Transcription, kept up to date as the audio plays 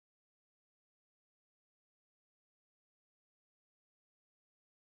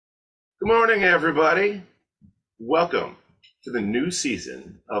Good morning, everybody. Welcome to the new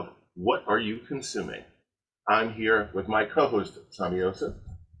season of What Are You Consuming? I'm here with my co-host, Tommy Yosef.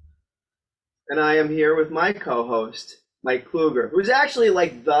 And I am here with my co-host, Mike Kluger, who's actually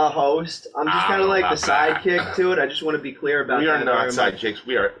like the host. I'm just kind of like the sidekick to it. I just want to be clear about that. We are not sidekicks.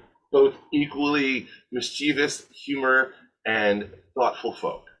 We are both equally mischievous, humor, and thoughtful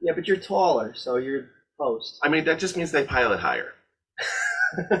folk. Yeah, but you're taller, so you're host. I mean, that just means they pile it higher.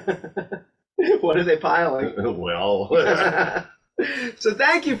 What are they piling? Well. So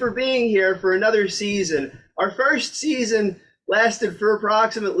thank you for being here for another season. Our first season lasted for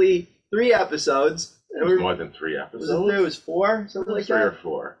approximately 3 episodes. It was more than 3 episodes. It was 4, something like that? 3 or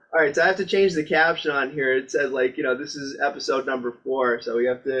 4. All right, so I have to change the caption on here. It said, like, this is episode number 4, so we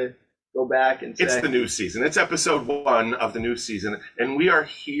have to go back and say... It's the new season. It's episode 1 of the new season, and we are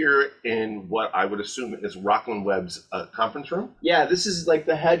here in what I would assume is Rockland Webb's conference room. Yeah, this is like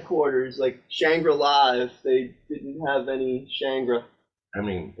the headquarters, like Shangri-La, if they didn't have any Shangri. I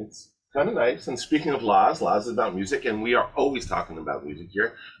mean, it's kind of nice. And speaking of Laws is about music, and we are always talking about music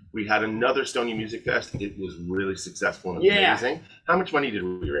here. We had another Stony Music Fest. It was really successful and amazing. How much money did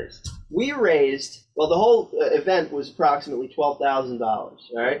we raise? We raised, well, the whole event was approximately $12,000,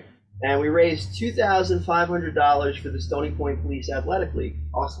 right? And we raised $2,500 for the Stony Point Police Athletic League.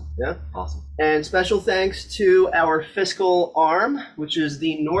 Awesome. Yeah? Awesome. And special thanks to our fiscal arm, which is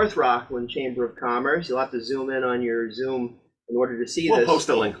the North Rockland Chamber of Commerce. You'll have to zoom in on your Zoom in order to see this. We'll post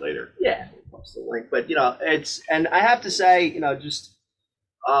a link later. Yeah, we'll post a link. But, and I have to say,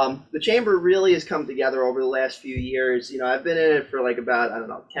 the Chamber really has come together over the last few years. I've been in it for like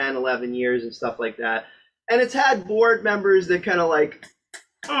about, 10, 11 years and stuff like that. And it's had board members that kind of like,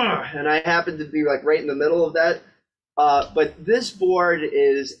 and I happen to be like right in the middle of that. But this board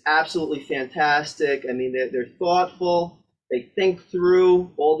is absolutely fantastic. I mean, they're thoughtful. They think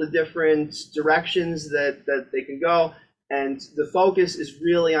through all the different directions that they can go. And the focus is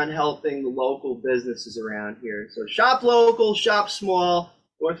really on helping the local businesses around here. So shop local, shop small,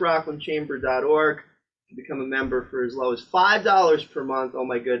 NorthRocklandChamber.org. You can become a member for as low as $5 per month. Oh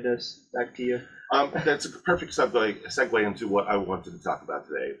my goodness. Back to you. That's a perfect segue into what I wanted to talk about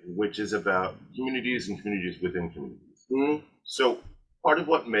today, which is about communities and communities within communities. Mm-hmm. So part of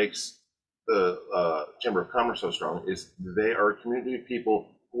what makes the Chamber of Commerce so strong is they are a community of people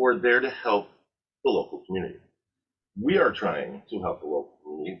who are there to help the local community. We are trying to help the local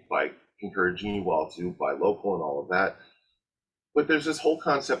community by encouraging you all to buy local and all of that. But there's this whole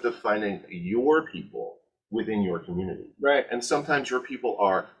concept of finding your people within your community. Right. And sometimes your people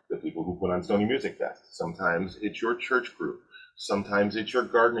are the people who put on Stony Music Fest. Sometimes it's your church group. Sometimes it's your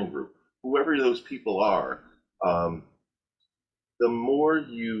gardening group. Whoever those people are, the more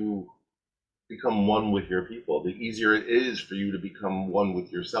you become one with your people, the easier it is for you to become one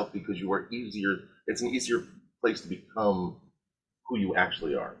with yourself, because it's an easier place to become who you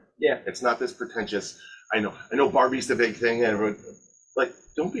actually are. Yeah. It's not this pretentious, I know Barbie's the big thing, and everyone, like,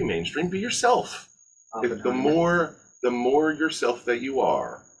 don't be mainstream, be yourself. The more yourself that you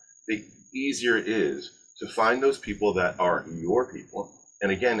are, the easier it is to find those people that are your people.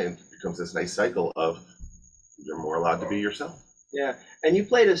 And again, it becomes this nice cycle of you're more allowed to be yourself. Yeah. And you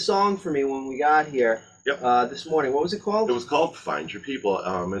played a song for me when we got here. Yep. This morning. What was it called? It was called Find Your People.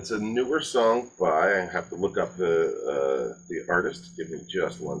 It's a newer song by, I have to look up the artist, give me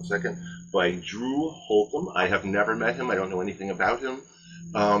just 1 second, by Drew Holcomb. I have never met him. I don't know anything about him.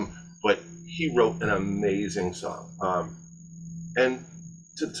 But he wrote an amazing song. And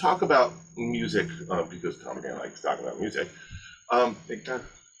to talk about music, because Tom again likes talking about music, Big time.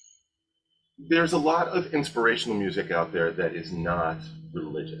 There's a lot of inspirational music out there that is not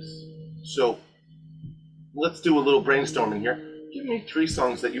religious. So let's do a little brainstorming here. Give me 3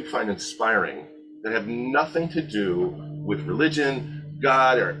 songs that you find inspiring that have nothing to do with religion,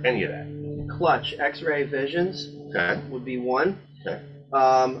 God, or any of that. Clutch, X-Ray Visions. Okay. Would be one. Okay.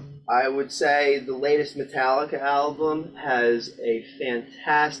 I would say the latest Metallica album has a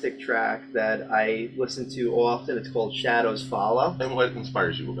fantastic track that I listen to often. It's called Shadows Follow. And what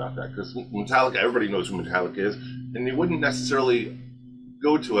inspires you about that? Because Metallica, everybody knows who Metallica is, and you wouldn't necessarily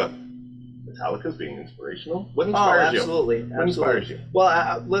go to a Metallica's being inspirational. What inspires you? Absolutely. What inspires you?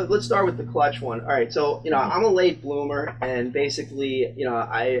 Well, let's start with the Clutch one. All right, so I'm a late bloomer, and basically,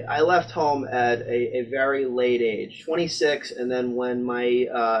 I left home at a very late age, 26, and then when my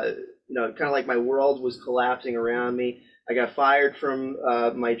kind of like my world was collapsing around me, I got fired from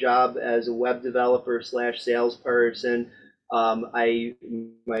my job as a web developer / salesperson.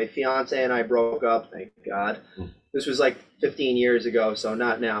 My fiance and I broke up, thank God. This was like 15 years ago, so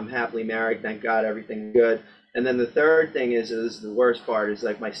not now. I'm happily married, thank God, everything's good. And then the third thing is the worst part is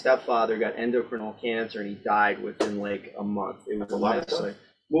like my stepfather got endocrine cancer and he died within like a month. It was a lot of mess. stuff.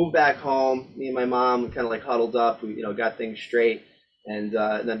 Moved back home. Me and my mom kind of like huddled up. We got things straight, and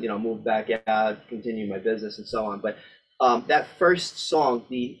then moved back out, continued my business and so on. But that first song,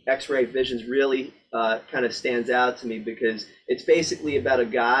 the X-Ray Visions, really kind of stands out to me because it's basically about a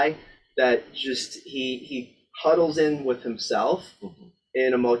guy that just he huddles in with himself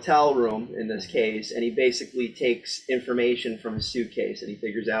in a motel room in this case, and he basically takes information from his suitcase and he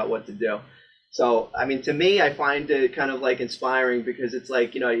figures out what to do. So, I mean, to me, I find it kind of like inspiring because it's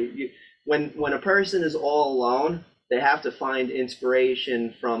like, when a person is all alone, they have to find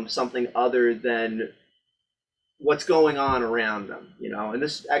inspiration from something other than what's going on around them, and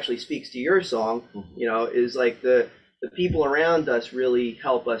this actually speaks to your song, is like the people around us really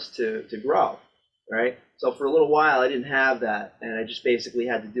help us to grow, right? So for a little while, I didn't have that, and I just basically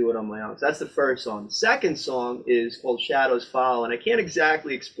had to do it on my own. So that's the first song. The second song is called Shadows Follow, and I can't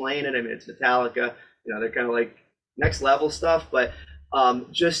exactly explain it. I mean, it's Metallica, they're kind of like next level stuff, but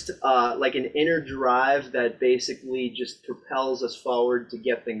just like an inner drive that basically just propels us forward to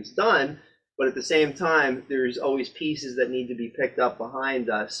get things done. But at the same time, there's always pieces that need to be picked up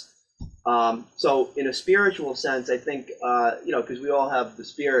behind us. So in a spiritual sense, I think, because we all have the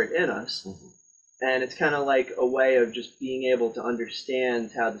spirit in us, and it's kind of like a way of just being able to understand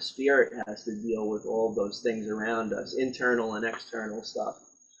how the spirit has to deal with all those things around us, internal and external stuff.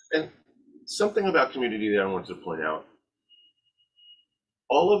 And something about community that I want to point out,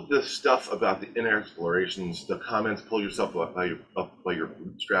 all of the stuff about the inner explorations, the comments, pull yourself up by your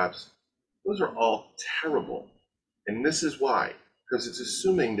bootstraps, those are all terrible. And this is why, because it's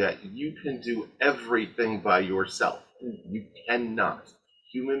assuming that you can do everything by yourself. You cannot.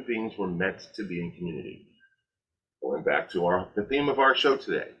 Human beings were meant to be in community. Going back to the theme of our show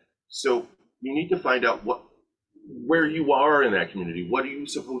today. So you need to find out where you are in that community. What are you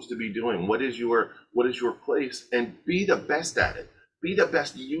supposed to be doing? What is your place? And be the best at it. Be the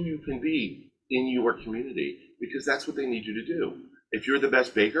best you can be in your community, because that's what they need you to do. If you're the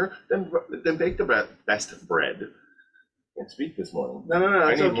best baker, then bake the best bread. I can't speak this morning. No,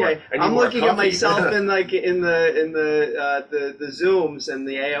 it's okay. I'm looking at myself in like in the Zooms and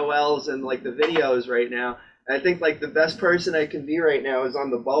the AOLs and like the videos right now. And I think like the best person I can be right now is on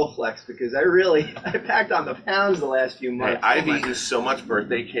the Bowflex, because I packed on the pounds the last few months. Hey, I've eaten so much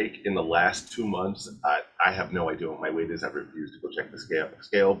birthday cake in the last 2 months. I have no idea what my weight is. I refuse to go check the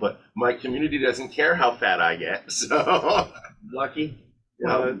scale, but my community doesn't care how fat I get. So lucky.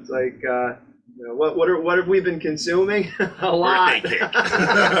 It's like. What have we been consuming? A lot. Birthday cake.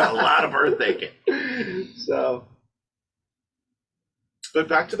 A lot of birthday cake. So, but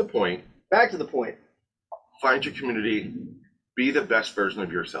back to the point. Find your community. Be the best version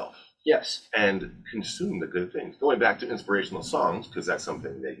of yourself. Yes. And consume the good things. Going back to inspirational songs, because that's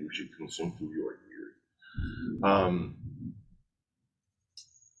something that you should consume through your years.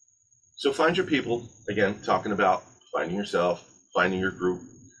 So find your people. Again, talking about finding yourself, finding your group.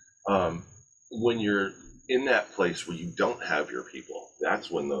 When you're in that place where you don't have your people,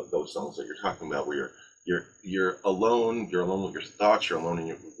 that's when those songs that you're talking about, where you're alone with your thoughts, you're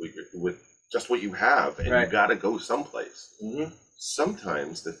alone with just what you have, and right. You got to go someplace. Mm-hmm.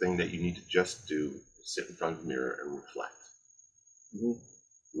 Sometimes the thing that you need to just do is sit in front of the mirror and reflect. Mm-hmm.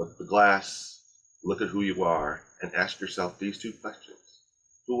 Look at the glass, look at who you are, and ask yourself these two questions: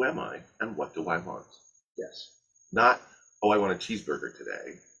 who am I, and what do I want? Yes. Not, I want a cheeseburger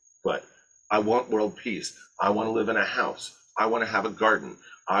today, but I want world peace. I want to live in a house. I want to have a garden.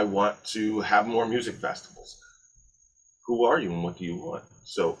 I want to have more music festivals. Who are you and what do you want?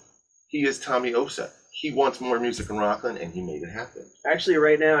 So he is Tommy Osa. He wants more music in Rockland, and he made it happen. Actually,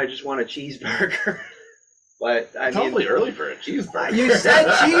 right now, I just want a cheeseburger. But I mean, totally early for a cheeseburger. You said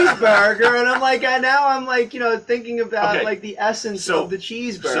cheeseburger, and I'm like, thinking about like the essence of the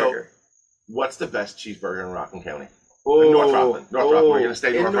cheeseburger. So what's the best cheeseburger in Rockland County? In North Rockland. We're going to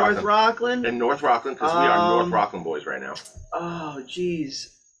stay in North Rockland. In North Rockland, because we are North Rockland boys right now. Oh,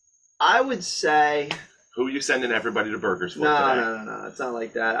 geez. I would say. Who are you sending everybody to burgers for today? No. It's not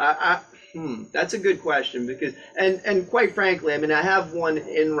like that. That's a good question, because, and quite frankly, I mean, I have one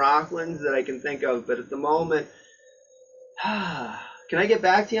in Rockland that I can think of, but at the moment, can I get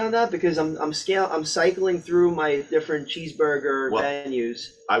back to you on that? Because I'm cycling through my different cheeseburger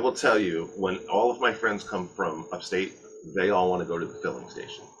venues. I will tell you, when all of my friends come from upstate, they all want to go to the filling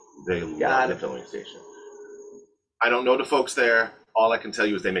station. They love the filling station. I don't know the folks there. All I can tell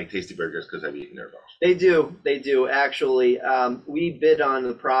you is they make tasty burgers because I've eaten their bunch. They do. Actually, we bid on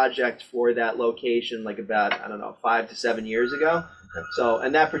the project for that location like about, 5 to 7 years ago. So,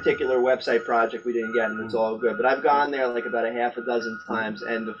 and that particular website project we didn't get, and it's all good. But I've gone there like about a half a dozen times,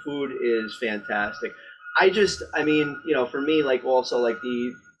 and the food is fantastic. I mean, for me, like also like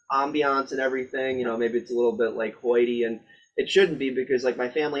the ambiance and everything, maybe it's a little bit like hoity, and it shouldn't be because like my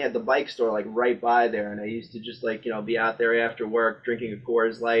family had the bike store like right by there, and I used to just like, be out there after work drinking a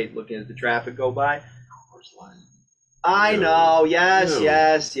Coors Light, looking at the traffic go by. Coors Light. I know, yes, Ew.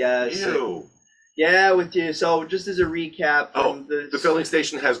 yes, yes. Ew. Yeah, with you. So just as a recap, from the filling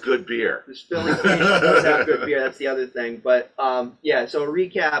station has good beer. The filling station does have good beer. That's the other thing. But yeah, so a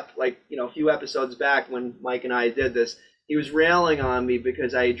recap, like a few episodes back when Mike and I did this, he was railing on me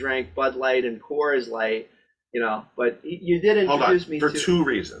because I drank Bud Light and Coors Light, But you did introduce me for to two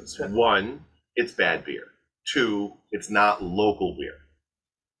reasons. One, it's bad beer. Two, it's not local beer.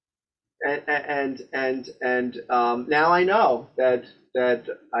 And now I know that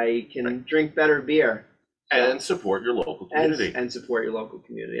I can drink better beer and support your local community and support your local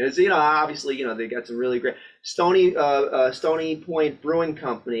community. And it's, obviously, they got some really great Stony Point Brewing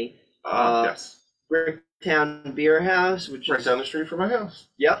Company. Yes. Bricktown Beer House, which right is down the street from my house.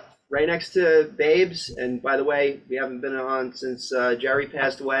 Yep, right next to Babes. And by the way, we haven't been on since Jerry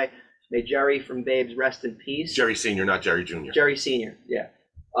passed away. May Jerry from Babes rest in peace. Jerry Senior, not Jerry Junior. Jerry Senior, yeah.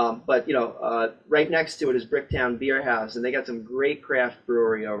 But right next to it is Bricktown Beer House, and they got some great craft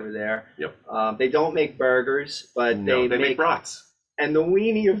brewery over there. Yep. They don't make burgers, but they make brats. And the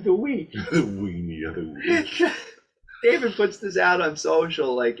weenie of the week. The weenie of the week. David puts this out on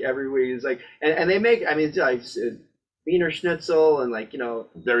social like every week. He's like, and they make, I mean, it's like Wiener Schnitzel and like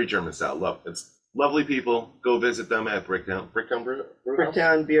very German style. It's lovely people. Go visit them at Bricktown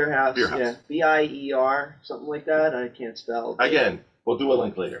Beer House. Beer House. Yeah, BIER, something like that. I can't spell. Again. We'll do a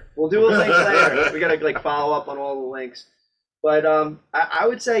link later. We'll do a link later. We gotta like follow up on all the links. But I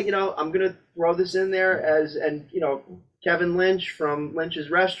would say, I'm gonna throw this in there and Kevin Lynch from Lynch's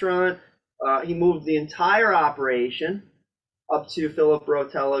Restaurant. He moved the entire operation up to Philip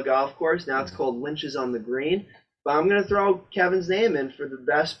Rotella Golf Course. Now it's called Lynch's on the Green. But I'm gonna throw Kevin's name in for the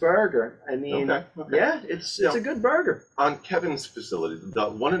best burger. I mean, okay. Yeah, it's a good burger. On Kevin's facility, the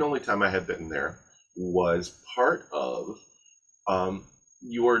one and only time I have been there was part of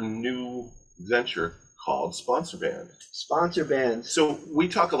your new venture called Sponsor Band. Sponsor Band. So we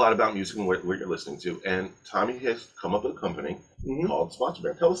talk a lot about music and what you're listening to, and Tommy has come up with a company called Sponsor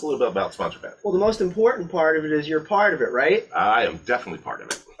Band. Tell us a little bit about Sponsor Band. Well, the most important part of it is you're part of it, right? I am definitely part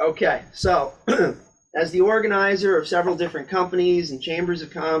of it. Okay, so as the organizer of several different companies and chambers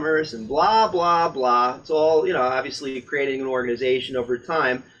of commerce and blah, blah, blah, it's all, obviously creating an organization over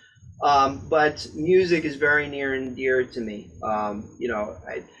time. But music is very near and dear to me.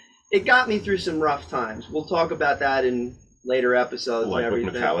 It got me through some rough times. We'll talk about that in later episodes. Like and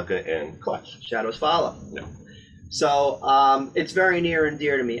with everything. Metallica and Clutch. Shadows Follow. Yeah. So it's very near and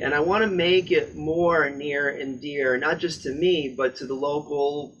dear to me. And I want to make it more near and dear, not just to me, but to the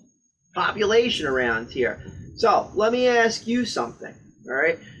local population around here. So let me ask you something, all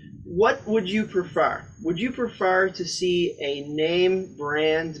right? What would you prefer? Would you prefer to see a name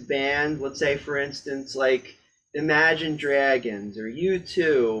brand band, let's say, for instance, like Imagine Dragons or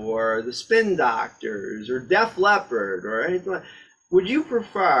U2 or the Spin Doctors or Def Leppard or anything like that? Would you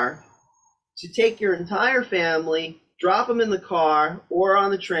prefer to take your entire family, drop them in the car or on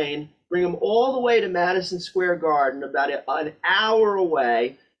the train, bring them all the way to Madison Square Garden, about an hour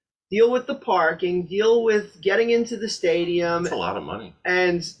away, deal with the parking, deal with getting into the stadium. That's a lot of money.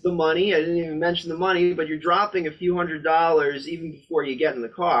 And the money, I didn't even mention the money, but you're dropping a few $100s even before you get in the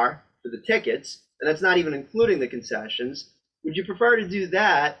car for the tickets, and that's not even including the concessions. Would you prefer to do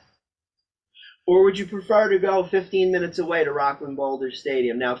that, or would you prefer to go 15 minutes away to Rockland Boulder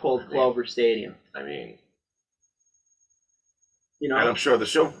Stadium, now called Clover Stadium? I mean, and I'm sure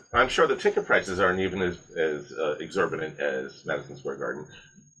the ticket prices aren't even as exorbitant as Madison Square Garden.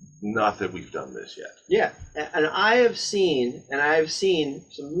 Not that we've done this yet. Yeah, and I have seen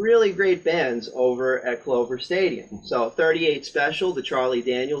some really great bands over at Clover Stadium. So 38 Special, the Charlie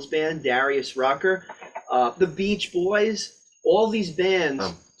Daniels Band, Darius Rucker, the Beach Boys, all these bands.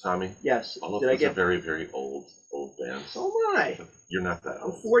 Tommy. Yes. All of those are very, very old bands. So am I. You're not that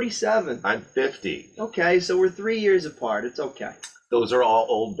old. I'm 47. I'm 50. Okay, so we're 3 years apart. It's okay. Those are all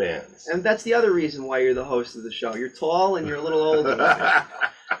old bands. And that's the other reason why you're the host of the show. You're tall and you're a little older.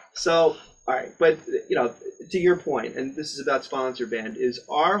 So, all right, but to your point, and this is about Sponsor Band, is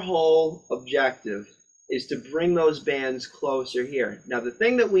our whole objective is to bring those bands closer here. Now, the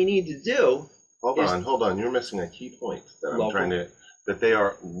thing that we need to do. Hold on. You're missing a key point that they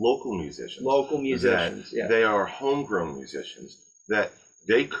are local musicians. Local musicians, yeah. They are homegrown musicians. That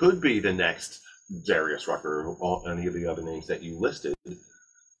they could be the next Darius Rucker, any of the other names that you listed.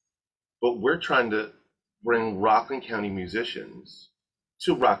 But we're trying to bring Rockland County musicians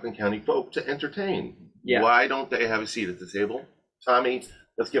to Rockland County folk to entertain. Yeah. Why don't they have a seat at the table? Tommy,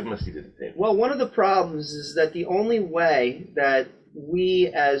 let's give them a seat at the table. Well, one of the problems is that the only way that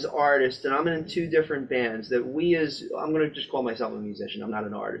we as artists, and I'm in 2 different bands, that we as, I'm going to just call myself a musician, I'm not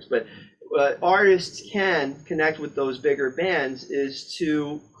an artist, but artists can connect with those bigger bands is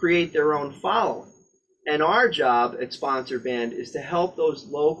to create their own following. And our job at Sponsor Band is to help those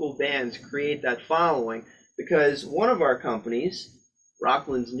local bands create that following, because one of our companies,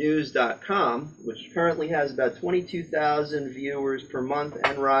 rocklandsnews.com, which currently has about 22,000 viewers per month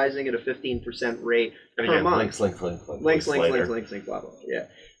and rising at a 15% rate And per again, month. links, Blah, blah. Yeah.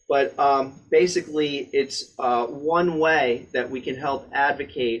 But basically, it's one way that we can help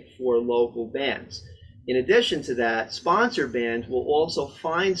advocate for local bands. In addition to that, Sponsor Band will also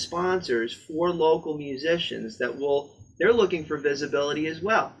find sponsors for local musicians they're looking for visibility as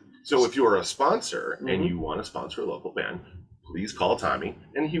well. So if you're a sponsor and you want to sponsor a local band, please call Tommy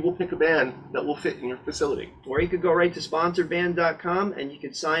and he will pick a band that will fit in your facility. Or you could go right to sponsorband.com and you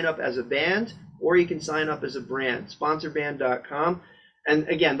can sign up as a band, or you can sign up as a brand, sponsorband.com. And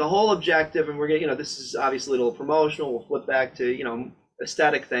again, the whole objective, and we're going, this is obviously a little promotional, we'll flip back to,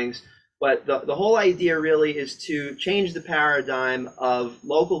 aesthetic things, but the whole idea really is to change the paradigm of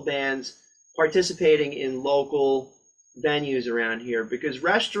local bands participating in local venues around here, because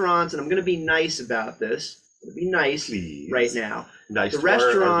restaurants, and I'm going to be nice about this, Please. right now. Nice The to our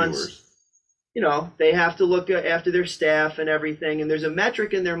restaurants, viewers. they have to look after their staff and everything, and there's a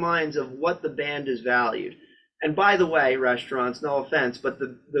metric in their minds of what the band is valued. And by the way, restaurants, no offense, but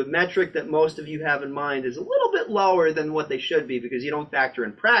the metric that most of you have in mind is a little bit lower than what they should be, because you don't factor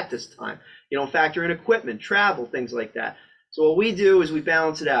in practice time, you don't factor in equipment, travel, things like that. So what we do is we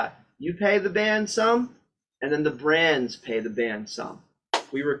balance it out. You pay the band some, and then the brands pay the band some.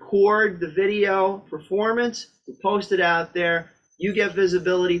 We record the video performance, we post it out there, you get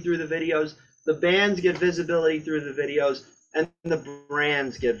visibility through the videos, the bands get visibility through the videos, and the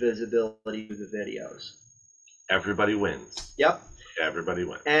brands get visibility through the videos. Everybody wins. Yep. Everybody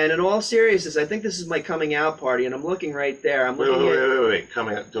wins. And in all seriousness, I think this is my coming out party, and I'm looking right there. I'm looking Wait.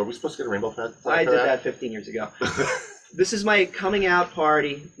 Coming out. Are we supposed to get a rainbow flag? I did that 15 years ago. This is my coming out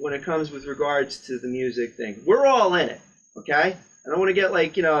party when it comes with regards to the music thing. We're all in it, okay? I don't want to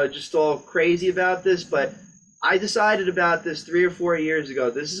get just all crazy about this, but I decided about this 3 or 4 years ago.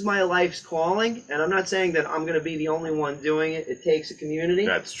 This is my life's calling, and I'm not saying that I'm going to be the only one doing it. It takes a community.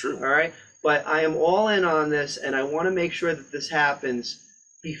 That's true. All right? But I am all in on this, and I want to make sure that this happens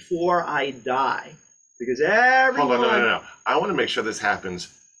before I die. Because everyone... Hold on, no. I want to make sure this happens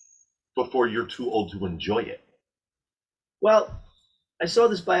before you're too old to enjoy it. Well, I saw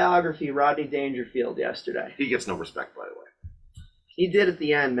this biography, Rodney Dangerfield, yesterday. He gets no respect, by the way. He did at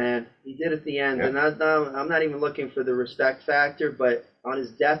the end, man. He did at the end. Yeah. And I'm not even looking for the respect factor, but on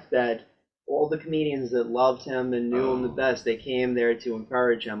his deathbed, all the comedians that loved him and knew him the best, they came there to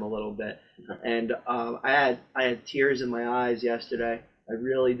encourage him a little bit. Okay. And I had tears in my eyes yesterday. I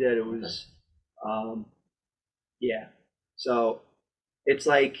really did. It was, yeah. So it's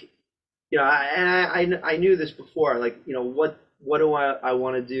like, I knew this before. Like, what do I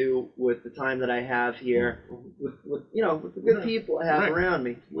want to do with the time that I have here, with the good people I have around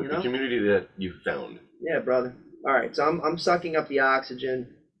me, with the community that you found. Yeah, brother. All right, so I'm sucking up the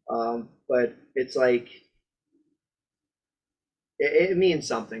oxygen, but it's like it means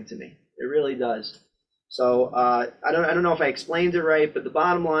something to me. It really does. So I don't know if I explained it right, but the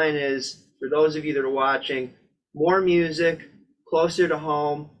bottom line is, for those of you that are watching, more music closer to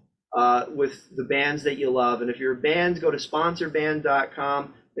home. With the bands that you love. And if you're a band, go to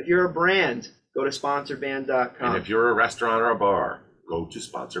sponsorband.com. If you're a brand, go to sponsorband.com. And if you're a restaurant or a bar, go to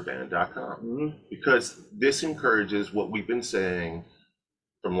sponsorband.com. Mm-hmm. Because this encourages what we've been saying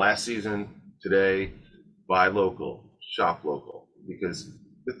from last season, today: buy local, shop local. Because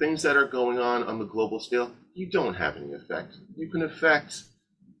the things that are going on the global scale, you don't have any effect. You can affect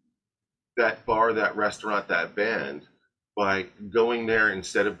that bar, that restaurant, that band by going there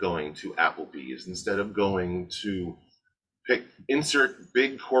instead of going to Applebee's, instead of going to insert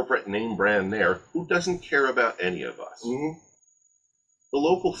big corporate name brand there, who doesn't care about any of us. Mm-hmm. The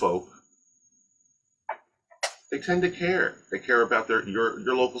local folk, they tend to care. They care about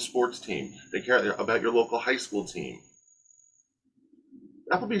your local sports team. They care about your local high school team.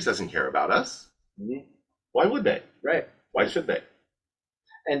 Applebee's doesn't care about us. Mm-hmm. Why would they? Right. Why should they?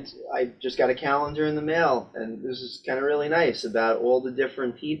 And I just got a calendar in the mail, and this is kind of really nice, about all the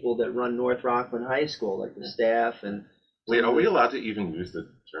different people that run North Rockland High School, like the staff and... Wait, are we allowed to even use the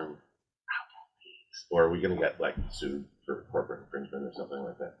term Or are we going to get like sued for corporate infringement or something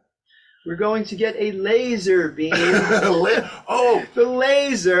like that? We're going to get a laser beam. Oh, The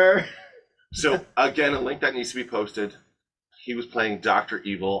laser. so again, a link that needs to be posted. He was playing Dr.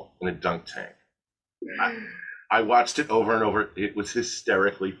 Evil in a dunk tank. I watched it over and over. It was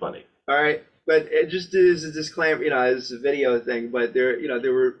hysterically funny. All right, but it just is a disclaimer, it's a video thing, but there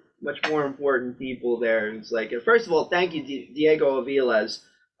were much more important people there. It's like, first of all, thank you, Diego Aviles,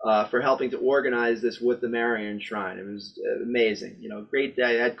 for helping to organize this with the Marian Shrine. It was amazing. Great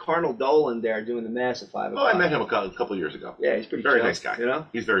day. I had Cardinal Dolan there doing the mass at 5 o'clock. Oh, I met him a couple years ago. Yeah, he's pretty very chill, nice guy.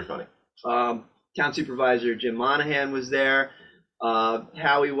 He's very funny. Town Supervisor Jim Monahan was there.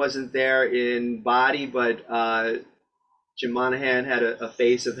 Howie wasn't there in body, but Jim Monahan had a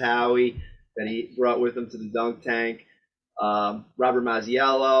face of Howie that he brought with him to the dunk tank. Robert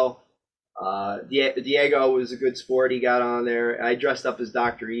Mazziello. Diego was a good sport. He got on there. I dressed up as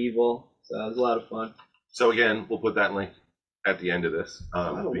Dr. Evil, so it was a lot of fun. So again, we'll put that link at the end of this.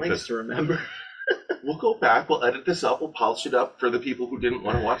 A lot of links to remember. We'll go back, we'll edit this up, we'll polish it up for the people who didn't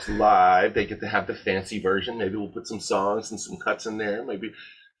want to watch live. They get to have the fancy version. Maybe we'll put some songs and some cuts in there. Maybe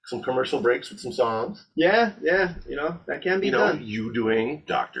some commercial breaks with some songs. Yeah, that can be done. You doing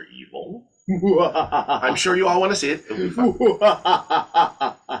Dr. Evil. I'm sure you all want to see it. It'll be fun.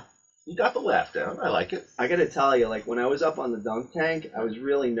 You got the laugh down. I like it. I got to tell you, when I was up on the dunk tank, I was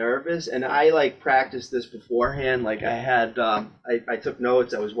really nervous, and I practiced this beforehand. I had, I took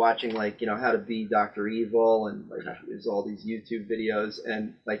notes. I was watching how to be Dr. Evil, and there's all these YouTube videos,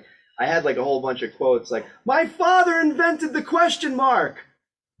 and I had a whole bunch of quotes "My father invented the question mark.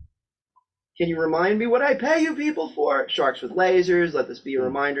 Can you remind me what I pay you people for? Sharks with lasers. Let this be a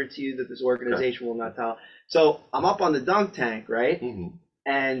reminder to you that this organization will not tell." So I'm up on the dunk tank, right? Mm-hmm.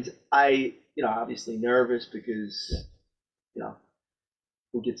 And I, obviously nervous because,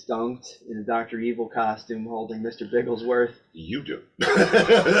 who gets dunked in a Dr. Evil costume holding Mr. Bigglesworth? You do.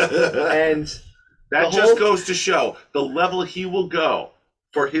 And that just goes to show the level he will go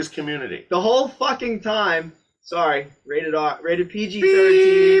for his community. The whole fucking time, sorry, rated R, rated PG-13,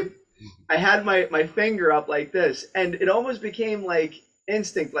 beep. I had my finger up like this, and it almost became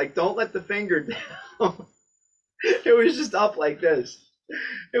instinct, don't let the finger down. It was just up like this.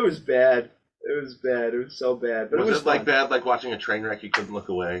 It was bad. It was bad. It was so bad. But was it was it bad, like watching a train wreck? You couldn't look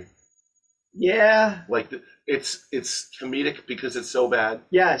away. Yeah. It's comedic because it's so bad.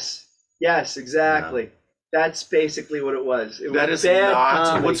 Yes, exactly. Yeah. That's basically what it was. That is not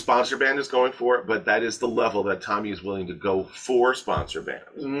comedy. What Sponsor Band is going for, but that is the level that Tommy is willing to go for Sponsor Band.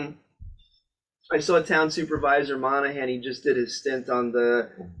 Mm-hmm. I saw Town Supervisor Monahan. He just did his stint on the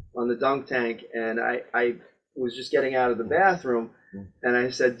dunk tank, and I was just getting out of the bathroom. And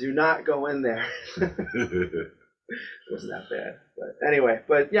I said, "Do not go in there." It wasn't that bad, but anyway.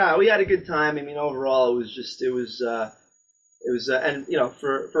 But yeah, we had a good time. I mean, overall, it was, and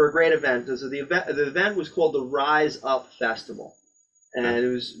for a great event. So the event was called the Rise Up Festival, and it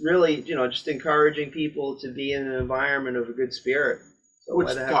was really, just encouraging people to be in an environment of a good spirit. So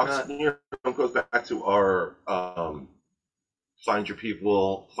which goes back to our find your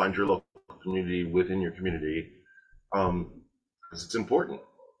people, find your local community within your community. Because it's important.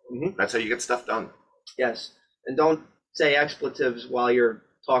 Mm-hmm. That's how you get stuff done. Yes, and don't say expletives while you're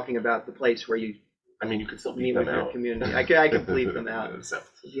talking about the place where you. I mean, you can still meet with your community. I can bleep them out.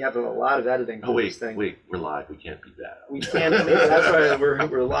 If you have a lot of editing. Oh wait, we're live. We can't beat that. We can't. That's why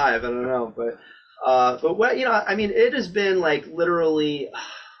we're live. I don't know, but what I mean, it has been literally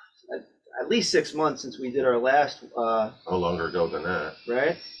at least 6 months since we did our last. No longer ago than that.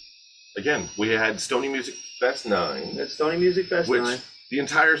 Right. Again, we had Stony Music Fest 9. That's Stony Music Fest 9. Which the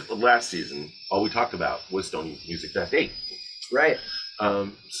entire last season, all we talked about was Stony Music Fest 8. Right.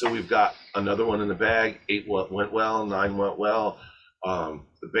 So we've got another one in the bag. 8 went well, 9 went well.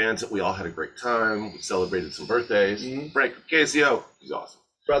 The bands that we all had a great time. We celebrated some birthdays. Mm-hmm. Frank Casio, he's awesome.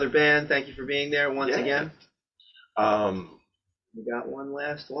 Brother Band, thank you for being there once again. We got one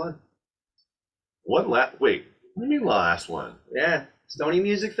last one. Wait, what do you mean last one? Yeah. Stony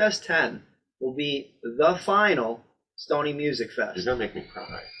Music Fest 10 will be the final Stony Music Fest. You're going to make me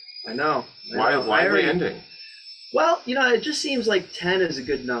cry. I know. Why are we ending? Well, it just seems like 10 is a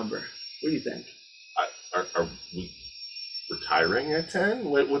good number. What do you think? Are we retiring at 10?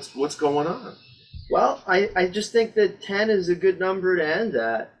 What's going on? Well, I just think that 10 is a good number to end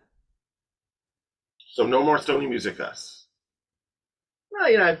at. So no more Stony Music Fest? Well,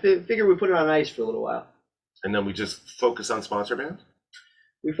 I figure we put it on ice for a little while. And then we just focus on Sponsor Band?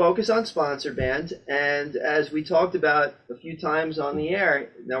 we focus on sponsor bands, and as we talked about a few times on the air,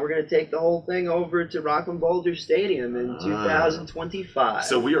 now we're going to take the whole thing over to Rockland Boulder Stadium in 2025.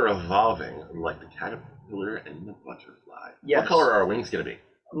 So we are evolving like the caterpillar and the butterfly. Yes. What color are our wings going to be?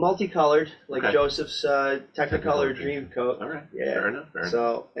 Multicolored, like Okay. Joseph's Technicolor Dreamcoat. All right. Yeah. Fair enough.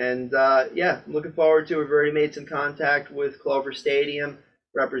 So, and yeah, looking forward to it. We've already made some contact with Clover Stadium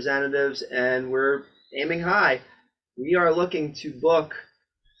representatives, and we're aiming high. We are looking to book.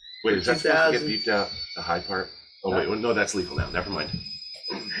 Wait, is that supposed to get 2000 beeped out, the high part? Oh, wait, no, that's lethal now. Never mind.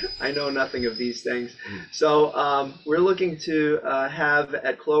 I know nothing of these things. So we're looking to have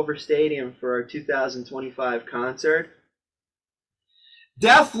at Clover Stadium for our 2025 concert.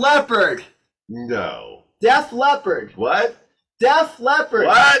 Def Leppard! No. Def Leppard! What? Def Leppard!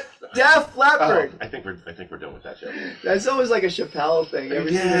 What? Def Leppard! Oh, I think we're done with that joke. That's always like a Chappelle thing. You ever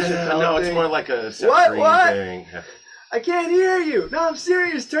seen the Chappelle no, thing? it's more like a Seth What? Green What? thing. I can't hear you. No, I'm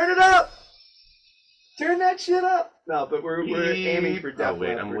serious. Turn it up. Turn that shit up. No, but we're aiming for Def Oh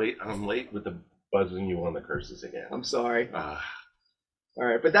wait, Leppard. I'm late with the buzzing you on the curses again. I'm sorry. Ah. All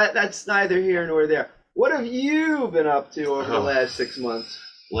right, but that's neither here nor there. What have you been up to over the last 6 months?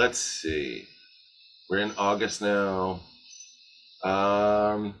 Let's see. We're in August now.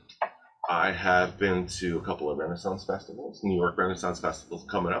 I have been to a couple of Renaissance festivals. New York Renaissance Festival's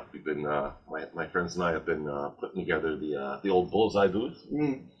coming up. We've been my friends and I have been putting together the old Bullseye booth.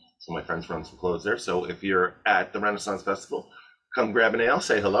 So my friends run some clothes there. So if you're at the Renaissance Festival, come grab an ale,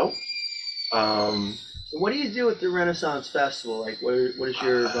 say hello. What do you do at the Renaissance Festival? Like, what is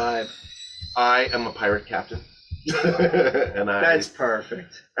your vibe? I am a pirate captain. and That's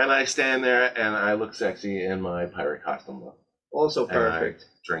perfect. And I stand there and I look sexy in my pirate costume look. Also perfect. And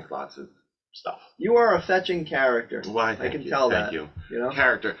I drink lots of stuff. You are a fetching character. Why? I can tell that. Thank you. You know?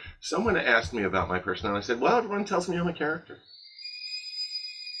 Character. Someone asked me about my personality. I said, well, everyone tells me I'm a character.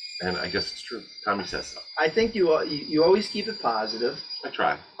 And I guess it's true. Tommy says so. I think you always keep it positive. I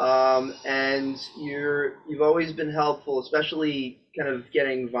try. And you've always been helpful, especially kind of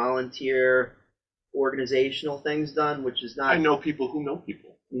getting volunteer organizational things done, which is not. I know people who know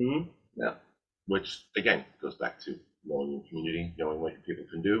people. Mm-hmm. Yeah. Which again goes back to knowing your community, knowing what your people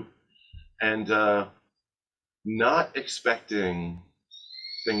can do, and not expecting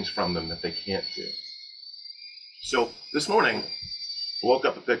things from them that they can't do. So this morning, I woke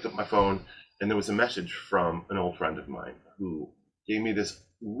up and picked up my phone, and there was a message from an old friend of mine who gave me this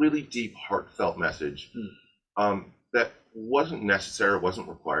really deep, heartfelt message that wasn't necessary, wasn't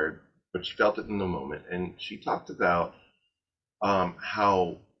required, but she felt it in the moment. And she talked about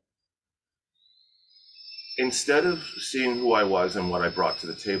how instead of seeing who I was and what I brought to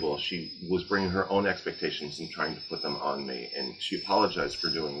the table, she was bringing her own expectations and trying to put them on me. And she apologized for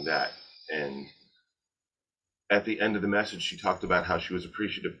doing that. And at the end of the message, she talked about how she was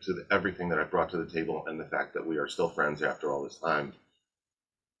appreciative to everything that I brought to the table and the fact that we are still friends after all this time,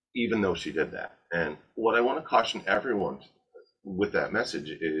 even though she did that. And what I want to caution everyone with that message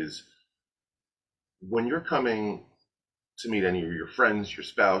is when you're coming to meet any of your friends, your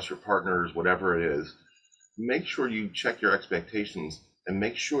spouse, your partners, whatever it is, make sure you check your expectations and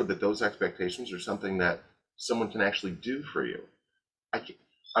make sure that those expectations are something that someone can actually do for you.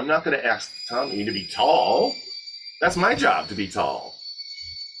 I'm not going to ask Tommy to be tall. That's my job, to be tall.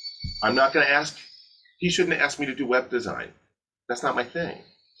 I'm not going to ask, he shouldn't ask me to do web design. That's not my thing.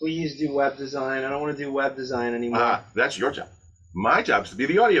 Please do web design. I don't want to do web design anymore. That's your job. My job is to be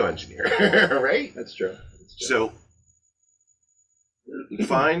the audio engineer, right? That's true. So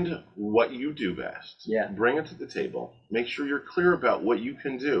find what you do best. Yeah. Bring it to the table. Make sure you're clear about what you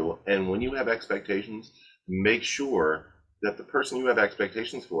can do. And when you have expectations, make sure that the person you have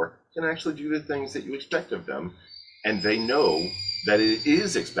expectations for can actually do the things that you expect of them. And they know that it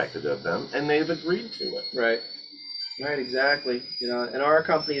is expected of them and they've agreed to it. Right. Right, exactly. You know, and our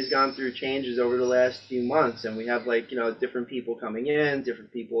company has gone through changes over the last few months, and we have different people coming in,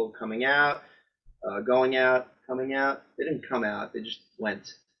 different people coming out, going out, coming out. They didn't come out; they just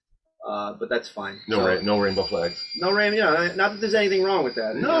went. But that's fine. No rainbow flags. No rainbow. Not that there's anything wrong with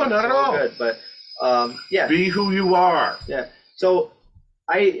that. No, not at all. Good, but yeah. Be who you are. Yeah. So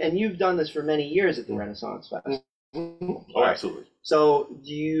and you've done this for many years at the Renaissance Fest. Oh, absolutely. So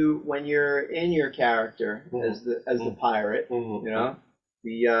do you, when you're in your character as the pirate, you know,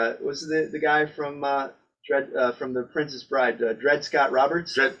 what's the guy from from the Princess Bride, Dred Scott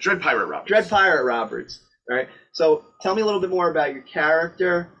Roberts? Dred Pirate Roberts. Dred Pirate Roberts. All right. So tell me a little bit more about your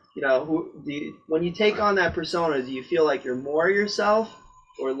character. You know, when you take on that persona, do you feel like you're more yourself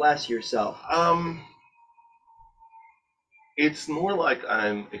or less yourself? It's more like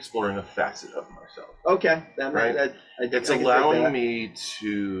I'm exploring a facet of myself. Okay, Right. It's I can dig allowing that. me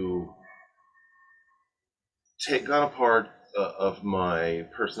to take on a part of my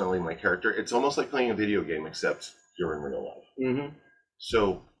personality, my character. It's almost like playing a video game, except you're in real life. Mm-hmm.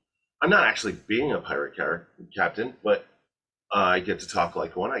 So I'm not actually being a pirate captain, but I get to talk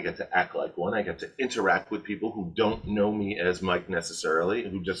like one. I get to act like one. I get to interact with people who don't know me as Mike necessarily,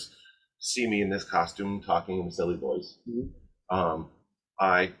 who just see me in this costume talking in a silly voice. Mm-hmm.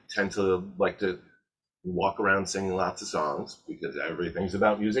 I tend to like to walk around singing lots of songs because everything's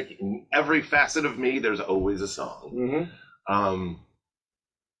about music. In every facet of me, there's always a song. Mm-hmm.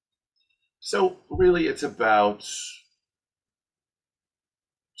 So really, it's about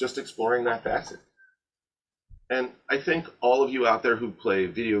just exploring that facet. And I think all of you out there who play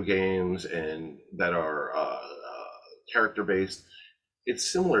video games and that are character based,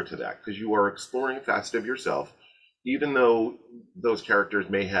 it's similar to that because you are exploring a facet of yourself, even though those characters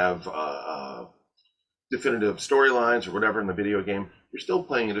may have definitive storylines or whatever in the video game, you're still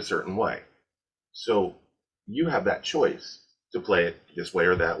playing it a certain way. So you have that choice to play it this way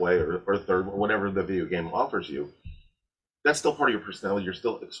or that way or third, or whatever the video game offers you. That's still part of your personality. You're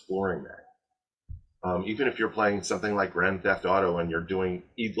still exploring that. Even if you're playing something like Grand Theft Auto and you're doing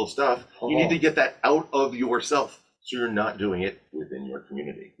evil stuff, you need to get that out of yourself so you're not doing it within your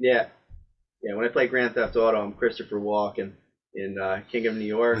community. Yeah. Yeah, when I play Grand Theft Auto, I'm Christopher Walken in King of New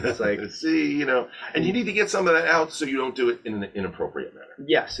York. It's like, see, and you need to get some of that out so you don't do it in an inappropriate manner.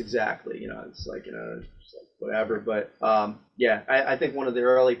 yes, exactly. It's like, just like whatever. But yeah, I think one of the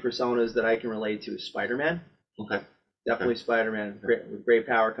early personas that I can relate to is Spider-Man. Okay. Definitely Okay. Spider-Man. With great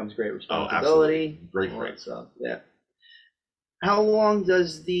power comes great responsibility. Absolutely. Great All phrase. that stuff. Yeah. How long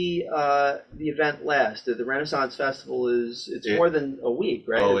does the event last? The Renaissance Festival it's more than a week,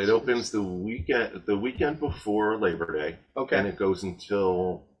 right? Oh, it opens the weekend before Labor Day, Okay. and it goes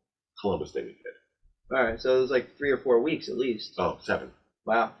until Columbus Day weekend. All right, so it was like 3 or 4 weeks at least. Oh, 7.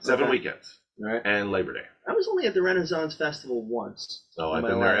 Wow. 7 Okay. weekends. All right. And Labor Day. I was only at the Renaissance Festival once. So in I've my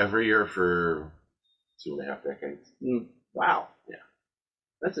been there life. every year for 2.5 decades. Wow. Yeah.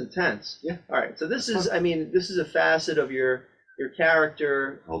 That's intense. Yeah. All right. So this is a facet of your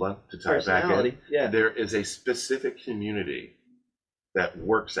character Hold on, to tie it back in. personality. Yeah. There is a specific community that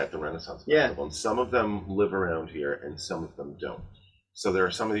works at the Renaissance Yeah. Festival, and some of them live around here and some of them don't. So there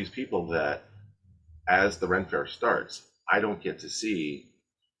are some of these people that, as the Ren Fair starts, I don't get to see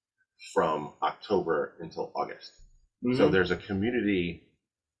from October until August. So Mhm. there's a community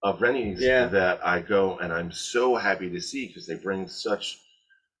of Rennies Yeah. that I go and I'm so happy to see because they bring such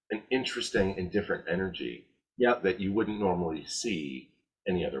an interesting and different energy Yep. that you wouldn't normally see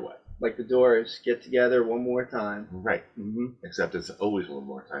any other way. Like the Doors, get together one more time. Right. Mm-hmm. Except it's always one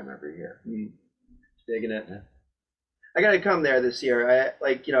more time every year. Digging it. Yeah. I got to come there this year. And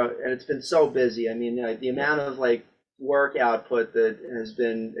it's been so busy. I mean, the amount of work output that has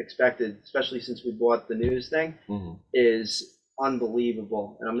been expected, especially since we bought the news thing, is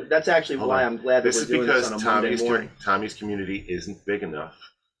unbelievable. And that's actually why I'm glad that This we're is doing this because on a Monday morning. Tommy's community isn't big enough.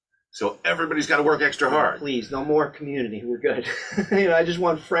 So everybody's got to work extra hard. Please, no more community. We're good. I just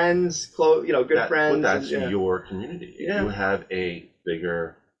want friends, good friends. But that's and, your community. If Yeah. you have a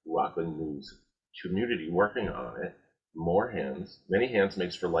bigger Rockland News community working on it, many hands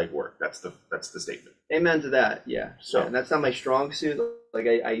makes for light work. That's the statement. Amen to that. Yeah. So- and that's not my strong suit. Like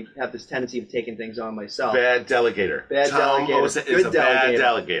I have this tendency of taking things on myself. Bad delegator. Bad Tom delegator. Osa is Good a bad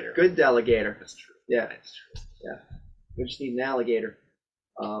delegator. delegator. Good delegator. That's true. Yeah. That's true. We just need an alligator.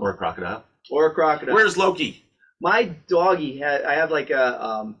 Or a crocodile. Or a crocodile. Where's Loki? My doggy I have like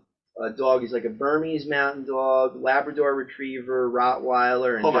a dog. He's like a Burmese mountain dog, Labrador Retriever,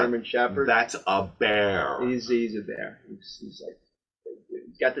 Rottweiler, and Hold on. German Shepherd. That's a bear. He's a bear.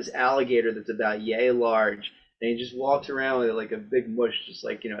 He's got this alligator that's about yay large, and he just walks around with it like a big mush, just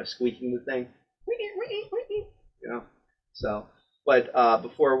squeaking the thing. So, but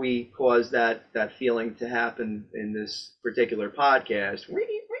before we cause that feeling to happen in this particular podcast,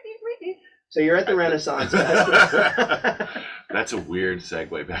 so you're at the Renaissance Festival. That's a weird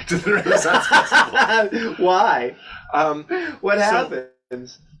segue back to the Renaissance Festival. Why? What so-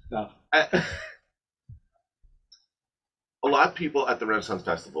 happens? No. A lot of people at the Renaissance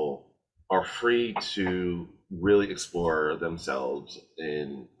Festival are free to really explore themselves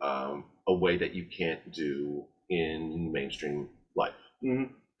in a way that you can't do in mainstream life.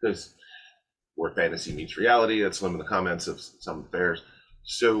 Because where fantasy meets reality, that's some of the comments of some fairs.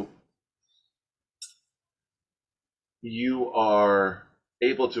 So you are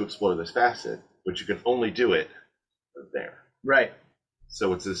able to explore this facet, but you can only do it there. Right.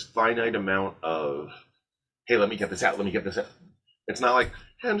 So it's this finite amount of hey, let me get this out. Let me get this out. It's not like,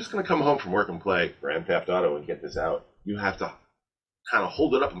 hey, I'm just going to come home from work and play Grand Theft Auto and get this out. You have to kind of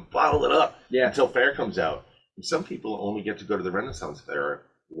hold it up and bottle it up until fair comes out. And some people only get to go to the Renaissance Fair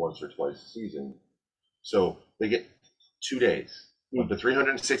once or twice a season. So they get 2 days of the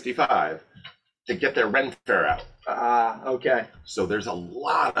 365 to get their Ren Fair out. Okay. So there's a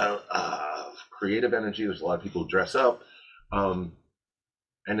lot of creative energy. There's a lot of people who dress up. And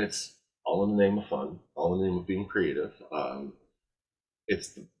it's all in the name of fun, all in the name of being creative.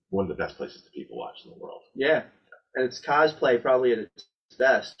 It's one of the best places that people watch in the world. Yeah. And it's cosplay probably at its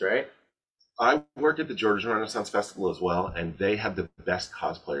best, right? I work at the Georgia Renaissance Festival as well, and they have the best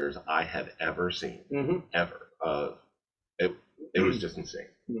cosplayers I have ever seen, ever. It was just insane.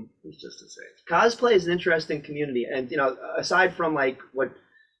 It was just insane. Cosplay is an interesting community, and aside from like what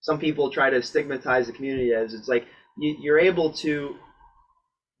some people try to stigmatize the community as, it's like you're able to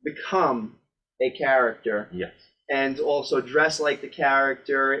become a character, yes, and also dress like the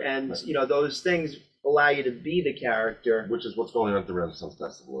character, and right. Those things allow you to be the character, which is what's going on at the Renaissance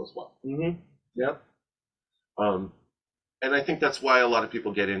Festival as well. Yep. And I think that's why a lot of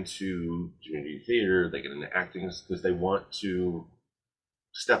people get into community theater, they get into acting, because they want to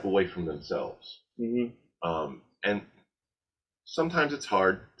step away from themselves. And sometimes it's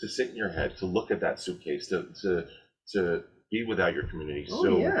hard to sit in your head, to look at that suitcase, to be without your community.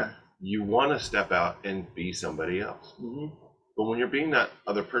 You want to step out and be somebody else. But when you're being that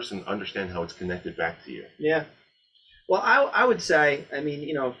other person, understand how it's connected back to you. Yeah. Well, I would say, I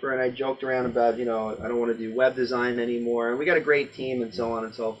mean, I joked around about, I don't want to do web design anymore. And we got a great team and so on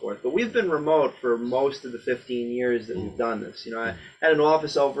and so forth. But we've been remote for most of the 15 years that we've done this. I had an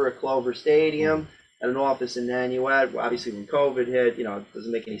office over at Clover Stadium, had an office in Nanuet. Obviously, when COVID hit, it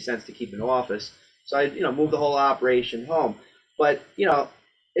doesn't make any sense to keep an office. So I, moved the whole operation home. But,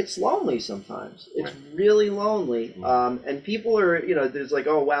 it's lonely sometimes. It's really lonely. And people are, there's like,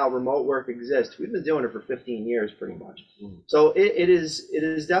 oh, wow, remote work exists. We've been doing it for 15 years pretty much. So it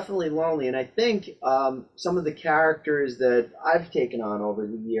is definitely lonely. And I think some of the characters that I've taken on over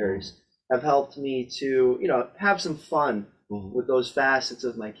the years have helped me to, have some fun with those facets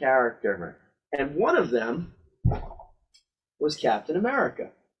of my character. And one of them was Captain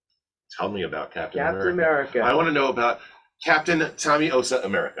America. Tell me about Captain America. I want to know about Captain Tommy Osa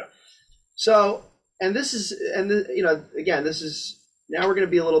America. So, again, this is, now we're going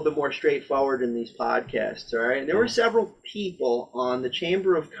to be a little bit more straightforward in these podcasts, all right? And there were several people on the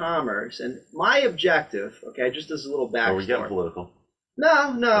Chamber of Commerce, and my objective, okay, just as a little backstory. Are we getting political?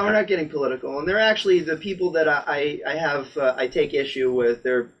 No, okay. We're not getting political. And they're actually the people that I take issue with.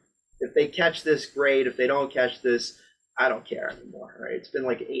 If they catch this, great. If they don't catch this, I don't care anymore, right? It's been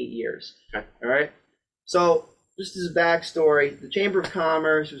like 8 years, all right? So, just as a backstory, the Chamber of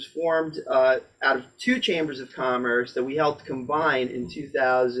Commerce was formed out of 2 chambers of commerce that we helped combine in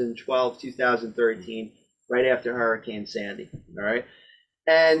 2012, 2013, right after Hurricane Sandy, all right?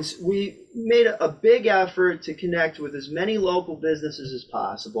 And we made a big effort to connect with as many local businesses as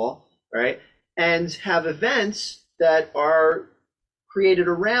possible, right? And have events that are created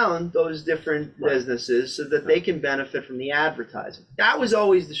around those different businesses so that they can benefit from the advertising. That was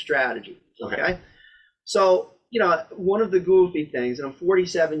always the strategy, okay? So, one of the goofy things, and I'm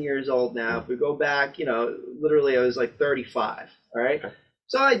 47 years old now. If we go back, literally I was like 35, all right?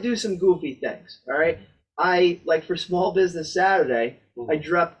 So I do some goofy things, all right? Like for Small Business Saturday, I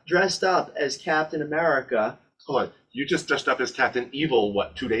dressed up as Captain America. Hold on, you just dressed up as Captain Evil,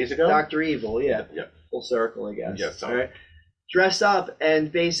 2 days ago? Dr. Evil, yeah. Full circle, I guess. Yes, all right? Dress up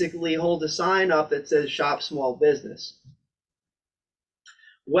and basically hold a sign up that says Shop Small Business.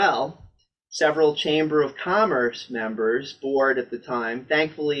 Well, several Chamber of Commerce members, board at the time,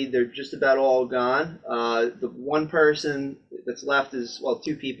 thankfully they're just about all gone. The one person that's left is,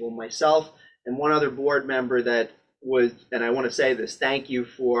 2 people, myself and one other board member that was, and I want to say this, thank you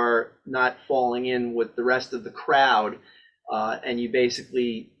for not falling in with the rest of the crowd, and you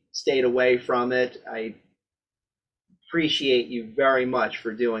basically stayed away from it. I appreciate you very much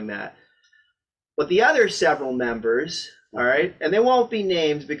for doing that. But the other several members, all right, and they won't be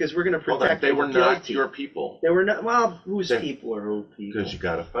named because we're going to protect. They were not your people. They were not. Well, whose people are who people? Because you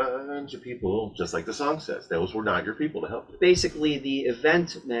got to find your people, just like the song says. Those were not your people to help you. Basically, the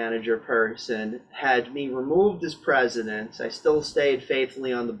event manager person had me removed as president. I still stayed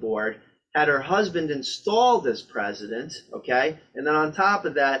faithfully on the board. Had her husband installed as president, okay, and then on top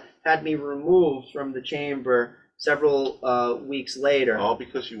of that, had me removed from the chamber several weeks later. All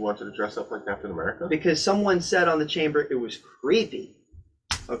because you wanted to dress up like Captain America? Because someone said on the chamber it was creepy,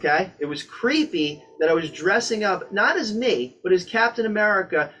 okay? It was creepy that I was dressing up, not as me, but as Captain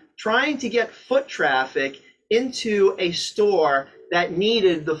America, trying to get foot traffic into a store that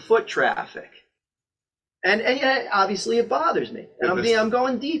needed the foot traffic. And yeah, obviously it bothers me. And I'm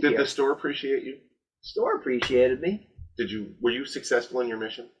going deep Did here. the store appreciate you? Store appreciated me. Were you successful in your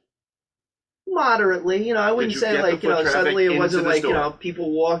mission? Moderately, I wouldn't say like, suddenly it wasn't like,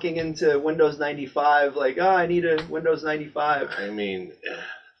 people walking into Windows 95 like, oh, I need a Windows 95. I mean,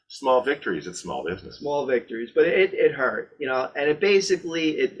 small victories at small business. Small victories, but it hurt, and it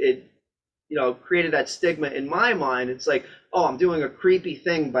basically, it created that stigma in my mind. It's like, oh, I'm doing a creepy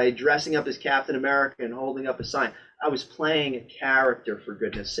thing by dressing up as Captain America and holding up a sign. I was playing a character, for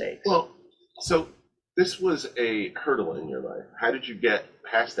goodness sakes. Well, so this was a hurdle in your life. How did you get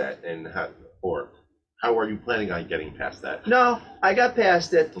past that, and how are you planning on getting past that? No, I got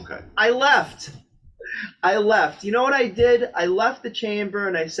past it. Okay. I left. You know what I did? I left the chamber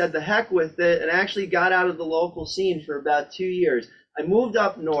and I said the heck with it, and actually got out of the local scene for about 2 years. I moved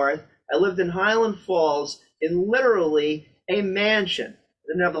up north. I lived in Highland Falls in literally a mansion. I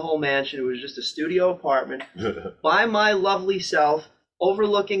didn't have the whole mansion. It was just a studio apartment by my lovely self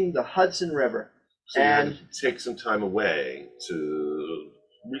overlooking the Hudson River. So you had to take some time away to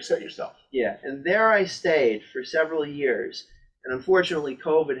reset yourself. Yeah, and there I stayed for several years. And unfortunately,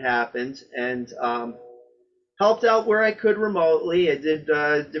 COVID happened, and helped out where I could remotely. I did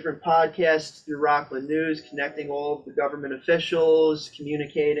different podcasts through Rockland News, connecting all of the government officials,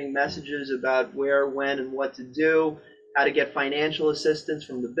 communicating messages about where, when, and what to do, how to get financial assistance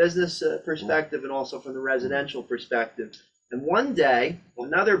from the business perspective and also from the residential perspective. And one day,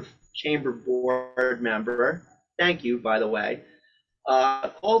 another chamber board member, thank you, by the way,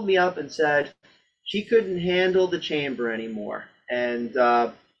 called me up and said she couldn't handle the chamber anymore, and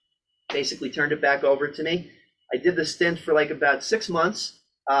basically turned it back over to me. I did the stint for like about 6 months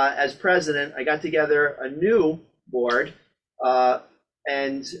as president. I got together a new board,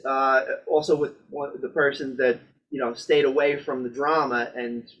 and also with the person that stayed away from the drama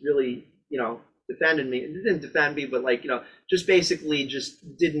and really defended me. It didn't defend me, but just basically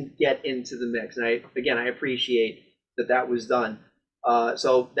just didn't get into the mix. And I appreciate that was done.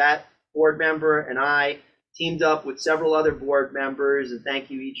 So that board member and I teamed up with several other board members, and thank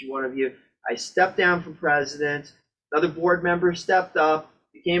you each one of you. I stepped down from president. Another board member stepped up,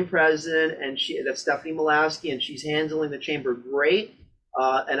 became president, and that's Stephanie Malowski, and she's handling the chamber great.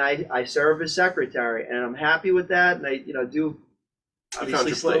 And I serve as secretary, and I'm happy with that. And I do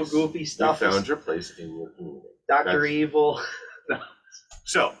obviously still goofy stuff. You found your place in your community. Dr. Evil.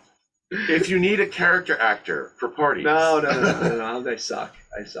 So, if you need a character actor for parties. No, I suck.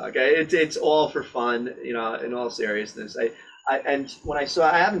 It's all for fun, in all seriousness. And when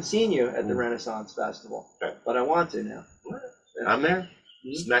I haven't seen you at the Renaissance Festival, okay, but I want to now. Yeah. I'm there,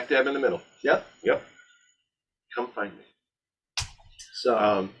 smack dab in the middle. Yep. Come find me.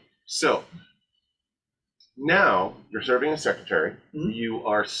 So, now you're serving as secretary. Mm-hmm. You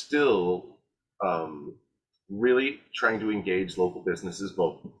are still really trying to engage local businesses,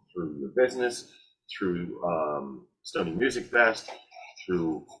 both through your business, through Stony Music Fest,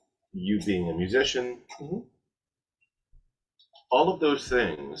 through you being a musician. Mm-hmm. All of those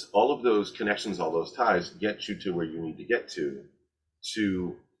things, all of those connections, all those ties get you to where you need to get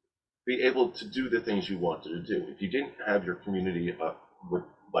to be able to do the things you wanted to do. If you didn't have your community with,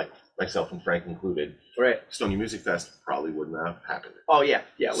 like myself and Frank included, right, Stony Music Fest probably wouldn't have happened. Oh yeah,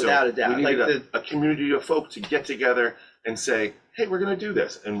 without a doubt. We needed a community of folk to get together and say, hey, we're going to do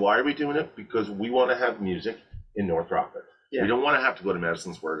this. And why are we doing it? Because we want to have music in North Rockland. Yeah. We don't want to have to go to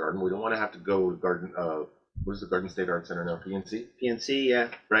Madison Square Garden. We don't want to have to go to what is the Garden State Arts Center now? PNC? PNC, yeah.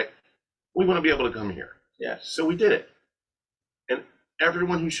 Right. We want to be able to come here. Yeah. So we did it. And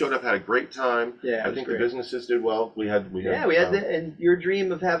everyone who showed up had a great time. Yeah. I think the businesses did well. We had and your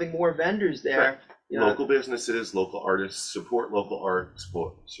dream of having more vendors there. Right. Local businesses, local artists, support local art,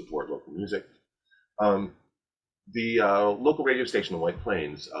 support local music. The local radio station in White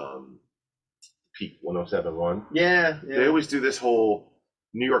Plains, Peak 107.1. Yeah. They always do this whole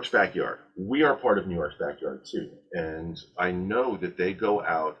New York's backyard. We are part of New York's backyard too. And I know that they go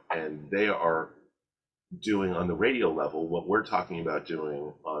out and they are doing on the radio level what we're talking about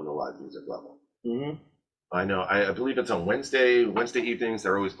doing on the live music level. Mm-hmm. I know, I believe it's on Wednesday evenings.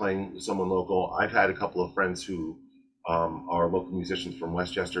 They're always playing someone local. I've had a couple of friends who are local musicians from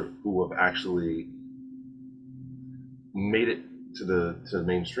Westchester who have actually made it to the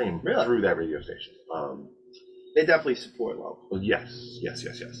mainstream through that radio station. They definitely support local. Yes.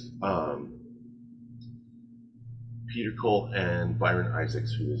 Peter Cole and Byron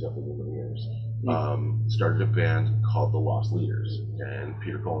Isaacs, who is up in the Lumineers, started a band called The Lost Leaders. And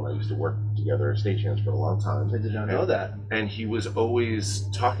Peter Cole and I used to work together as stagehands for a long time. I did not know that. And he was always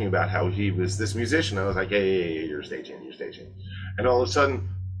talking about how he was this musician. I was like, hey, you're a stagehand, you're a stagehand. And all of a sudden,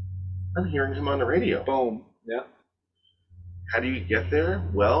 I'm hearing him on the radio. Boom. Yeah. How do you get there?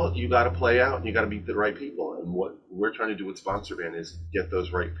 Well, you got to play out and you got to meet the right people. And what we're trying to do with Sponsor Band is get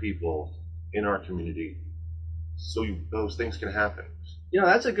those right people in our community so those things can happen.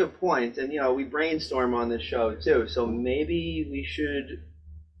 That's a good point. And, we brainstorm on this show too. So maybe we should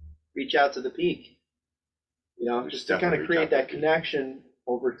reach out to the Peak, just to kind of create that connection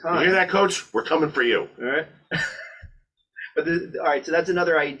over time. You hear that, Coach? We're coming for you. All right. But all right, so that's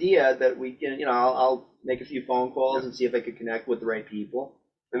another idea that we can, I'll make a few phone calls and see if I could connect with the right people.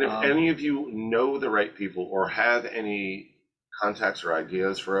 And if any of you know the right people or have any contacts or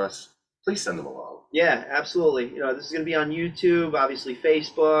ideas for us, please send them along. Yeah, absolutely. This is going to be on YouTube, obviously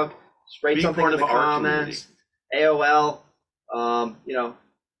Facebook. Just write something in the comments. AOL.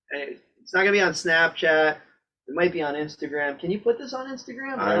 It's not going to be on Snapchat. It might be on Instagram. Can you put this on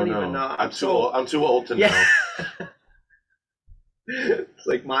Instagram? I don't even know. I'm too old to know. It's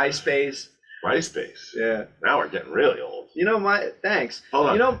like MySpace. MySpace. Yeah. Now we're getting really old. Thanks. Hold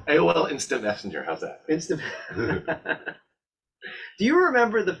on. AOL Instant Messenger. How's that? Instant. Do you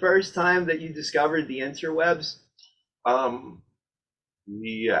remember the first time that you discovered the interwebs?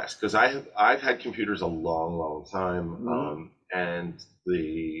 Yes, because I've had computers a long time. Mm-hmm. And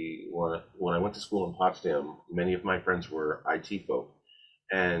when I went to school in Potsdam, many of my friends were IT folk,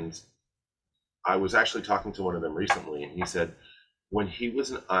 and I was actually talking to one of them recently, and he said when he was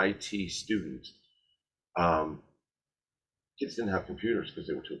an IT student, kids didn't have computers because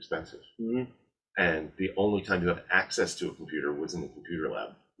they were too expensive. Mm-hmm. And the only time you have access to a computer was in the computer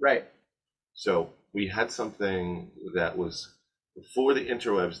lab. Right. So we had something that was, before the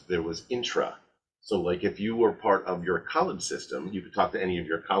interwebs, there was Intra. So like if you were part of your college system, you could talk to any of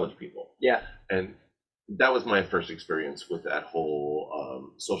your college people. Yeah. And that was my first experience with that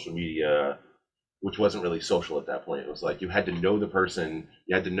whole social media, which wasn't really social at that point. It was like you had to know the person,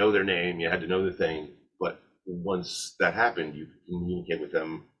 you had to know their name, you had to know the thing. But once that happened, you could communicate with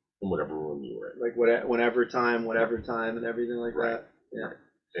them in whatever room you were in. Like whatever time, and everything like that. Yeah. Right.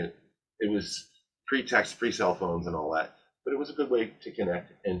 And it was pre-text, pre-cell phones and all that. But it was a good way to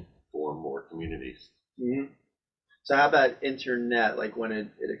connect and form more communities. Mm-hmm. So how about internet, like when it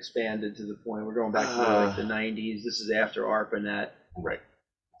expanded to the point, we're going back to like the 90s, this is after ARPANET. Right.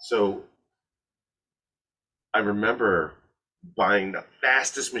 So I remember buying the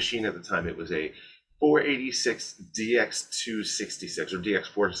fastest machine at the time. It was a 486 DX266 or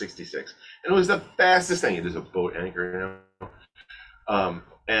DX466. And it was the fastest thing. It is a boat anchor,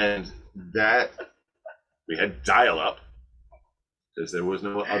 and that we had dial-up because there was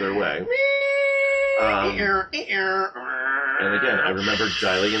no other way. And again, I remember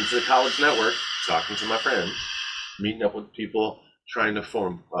dialing into the college network, talking to my friends, meeting up with people, trying to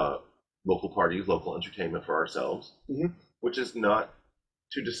form local parties, local entertainment for ourselves, which is not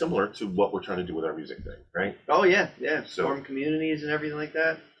too dissimilar to what we're trying to do with our music thing, right? Oh, yeah. So, form communities and everything like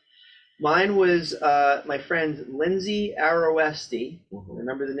that. Mine was my friend Lindsay Arroesti. I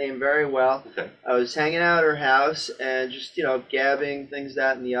remember the name very well. Okay. I was hanging out at her house and just, gabbing things,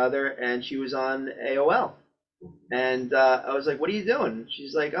 that, and the other, and she was on AOL. And I was like, what are you doing?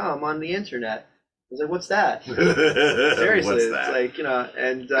 She's like, oh, I'm on the internet. I was like, what's that? Seriously, What's it's that? like,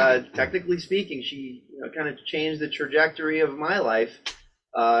 and technically speaking, she kind of changed the trajectory of my life.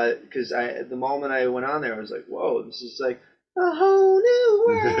 Because the moment I went on there, I was like, whoa, this is like a whole new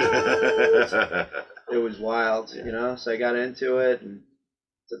world. It was wild, so I got into it, and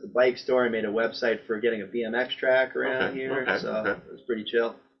it's at the bike store. I made a website for getting a BMX track around here, so it was pretty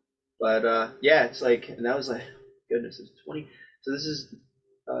chill. But yeah, it's like, and that was like, goodness, it's 20. So this is,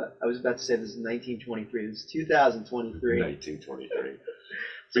 I was about to say this is 1923. This is 2023. 1923.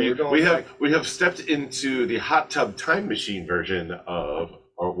 So we have stepped into the hot tub time machine version of,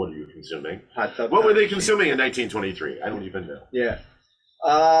 or what are you consuming? Hot tub. What were they consuming in 1923? I don't even know. Yeah.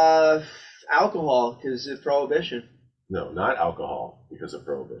 Alcohol, because of Prohibition. No, not alcohol, because of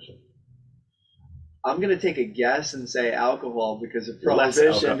Prohibition. I'm going to take a guess and say alcohol because of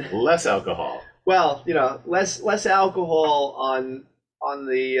Prohibition. Less alcohol. Well, less alcohol on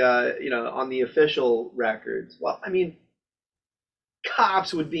the on the official records. Well, I mean,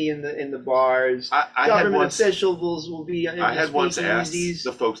 cops would be in the bars. Government officials will be in I had once asked speakeasies.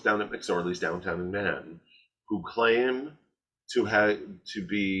 the folks down at McSorley's downtown in Manhattan, who claim to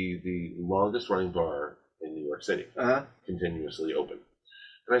be the longest running bar in New York City, continuously open.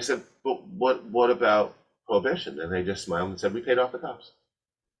 And I said, but what about Prohibition? And they just smiled and said, we paid off the cops.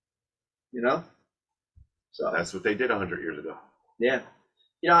 So That's what they did 100 years ago. yeah,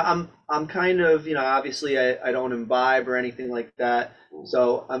 I'm kind of, obviously I don't imbibe or anything like that,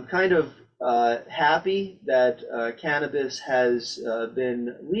 so I'm kind of happy that cannabis has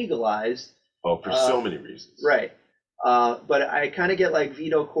been legalized. Oh, for so many reasons. Right. But I kind of get like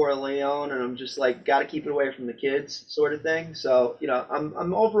Vito Corleone, and I'm just like, got to keep it away from the kids, sort of thing. So,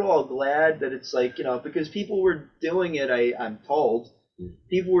 I'm overall glad that it's like, because people were doing it. I'm told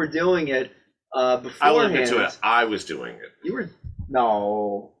people were doing it beforehand. I'll admit to it. I was doing it. You were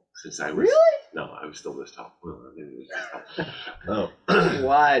no. Since I was Really? No, I was still this tall. Well, maybe it was this tall. Oh.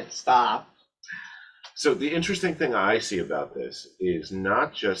 What? Stop. So the interesting thing I see about this is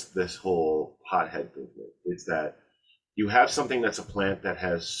not just this whole pothead movement. It's that you have something that's a plant that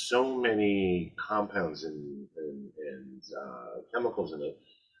has so many compounds and chemicals in it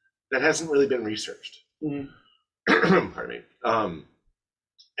that hasn't really been researched. Mm-hmm. Pardon me.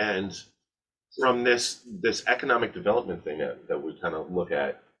 And from this economic development thing that we kind of look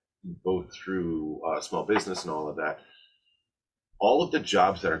at both through small business and all of that, all of the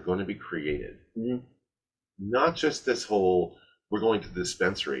jobs that are going to be created, not just this whole we're going to the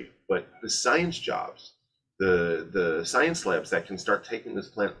dispensary, but the science jobs, the science labs that can start taking this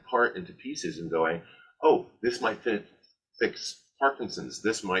plant apart into pieces and going, oh, this might fix Parkinson's,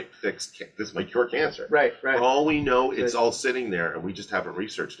 this might cure cancer. Right. For all we know, it's all sitting there, and we just haven't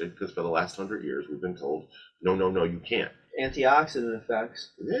researched it because for the last 100 years we've been told, no, you can't. Antioxidant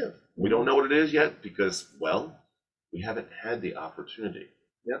effects. Yeah, we don't know what it is yet because, well, we haven't had the opportunity.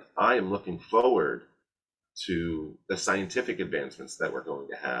 Yep. I am looking forward to the scientific advancements that we're going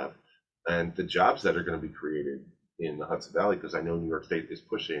to have and the jobs that are going to be created in the Hudson Valley, because I know New York State is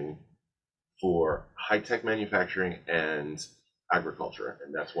pushing for high-tech manufacturing and agriculture,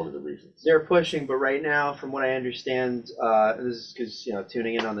 and that's one of the reasons. They're pushing, but right now, from what I understand, this is because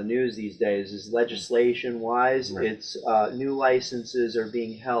tuning in on the news these days, is legislation-wise, Right. It's new licenses are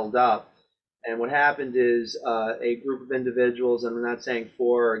being held up. And what happened is a group of individuals, and I'm not saying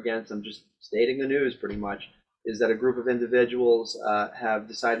for or against, I'm just stating the news pretty much, is that a group of individuals have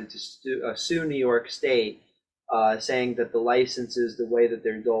decided to sue New York State, saying that the licenses, the way that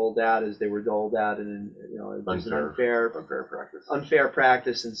they're doled out, is they were doled out in there's an unfair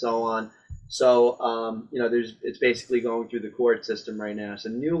practice and so on. So it's basically going through the court system right now. So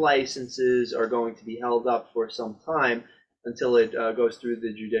new licenses are going to be held up for some time until it goes through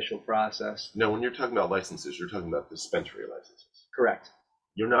the judicial process. No, when you're talking about licenses, you're talking about dispensary licenses. Correct.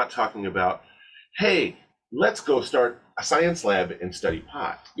 You're not talking about, hey, let's go start a science lab and study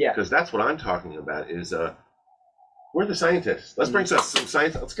pot. Yeah. Because that's what I'm talking about is, we're the scientists. Let's bring some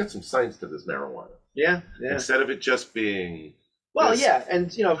science. Let's get some science to this marijuana. Yeah. Instead of it just being. Well, yeah,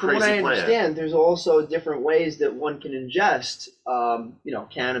 and from what I understand, there's also different ways that one can ingest,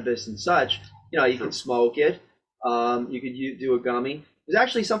 cannabis and such. You can smoke it. You could do a gummy. There's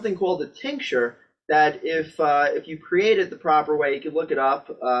actually something called a tincture that if you create it the proper way, you can look it up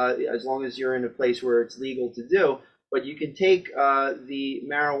as long as you're in a place where it's legal to do. But you can take the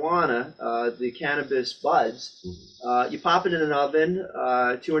marijuana, the cannabis buds, you pop it in an oven,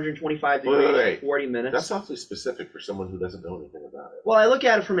 225 degrees, 40 minutes. That's awfully specific for someone who doesn't know anything about it. Well, I look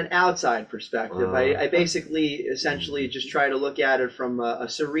at it from an outside perspective. I basically, essentially, just try to look at it from a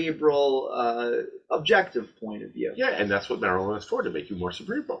cerebral, objective point of view. Yeah, and that's what marijuana is for, to make you more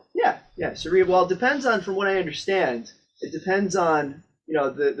cerebral. Yeah, cerebral. Well, it depends on, from what I understand, it depends on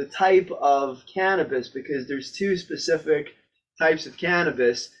the type of cannabis, because there's two specific types of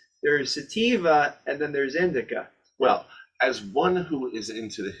cannabis. There's sativa and then there's indica. Well, as one who is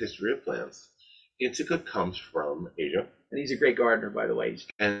into the history of plants, indica comes from Asia. And he's a great gardener, by the way.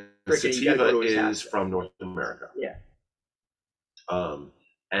 And Frickin', sativa is from North America. Yeah.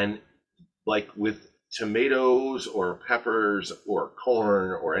 And like with tomatoes or peppers or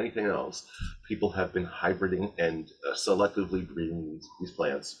corn or anything else, people have been hybriding and selectively breeding these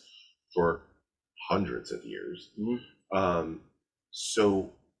plants for hundreds of years. So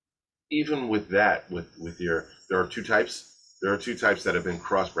even with that, there are two types that have been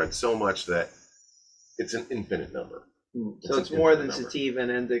crossbred so much that it's an infinite number. So it's more than sativa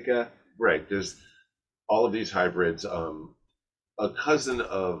and indica. Right. There's all of these hybrids. A cousin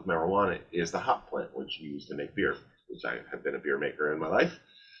of marijuana is the hop plant, which you use to make beer, which I have been a beer maker in my life.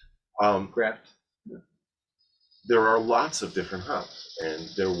 Craft. There are lots of different hops, and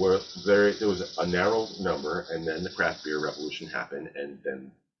there was a narrow number, and then the craft beer revolution happened, and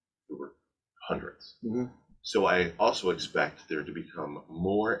then there were hundreds. So I also expect there to become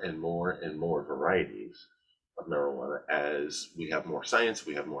more and more and more varieties of marijuana as we have more science,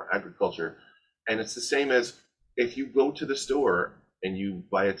 we have more agriculture, and it's the same as if you go to the store and you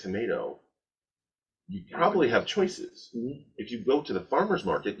buy a tomato, you probably have choices. Mhm. If you go to the farmer's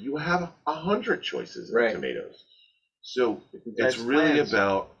market, you have 100 choices of Right. tomatoes. So Different it's types of really plants.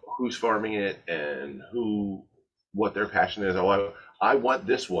 about who's farming it and what their passion is. Oh, I want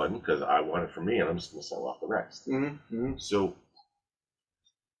this one because I want it for me, and I'm just going to sell off the rest. So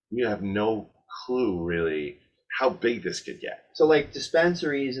you have no clue really how big this could get. So like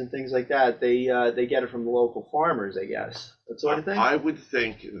dispensaries and things like that, they get it from the local farmers, I guess, that sort of thing. I would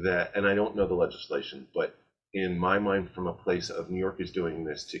think that, and I don't know the legislation, but in my mind, from a place of New York is doing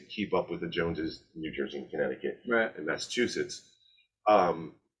this to keep up with the Joneses, New Jersey, and Connecticut, Right. and Massachusetts.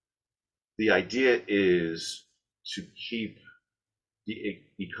 The idea is to keep the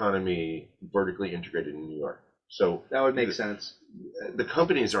economy vertically integrated in New York. So That would make sense. the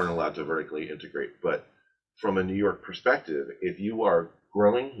companies aren't allowed to vertically integrate, but from a New York perspective, if you are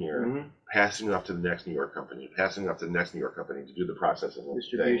growing here, Mhm. passing it off to the next New York company, passing it off to the next New York company to do the processing of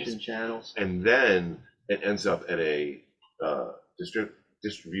Distribution things, channels. and then it ends up at a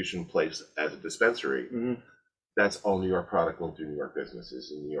distribution place as a dispensary, Mhm. that's all New York product going through New York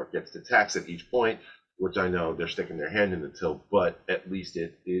businesses, and New York gets the tax at each point, which I know they're sticking their hand in the till, but at least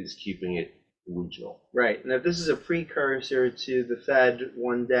it is keeping it regional. Right, and if this is a precursor to the Fed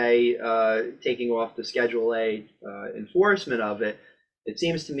one day taking off the Schedule A enforcement of it, it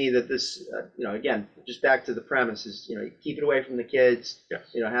seems to me that this, again, just back to the premise is, keep it away from the kids.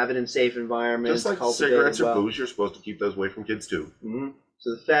 Yes. Have it in safe environments. Just like cultivate it cigarettes or well. booze, you're supposed to keep those away from kids too. Mhm.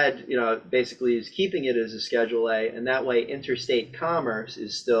 So the Fed, basically is keeping it as a Schedule A, and that way interstate commerce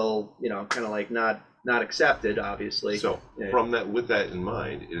is still, kind of like not accepted, obviously. So with that in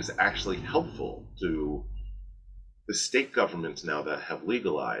mind, it is actually helpful to the state governments now that have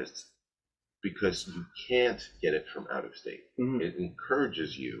legalized, because you can't get it from out of state. Mhm. It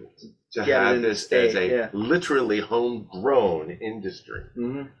encourages you to Get it have in the this state, as a yeah. literally homegrown industry.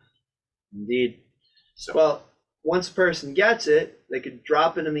 Mhm. Indeed. So Well, once a person gets it, they could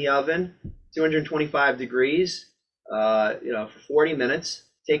drop it in the oven, 225 degrees, for 40 minutes,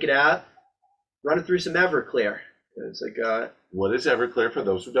 take it out, run it through some Everclear. It's like what is Everclear for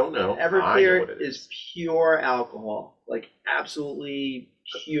those who don't know? I know what Everclear it is pure alcohol, like absolutely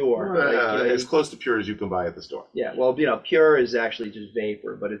pure. As close to pure as you can buy at the store. Yeah, well, pure is actually just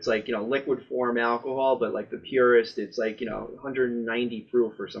vapor, but it's like, liquid form alcohol, but like the purest, it's like, 190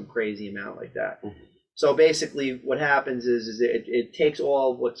 proof or some crazy amount like that. Mhm. So basically what happens is it takes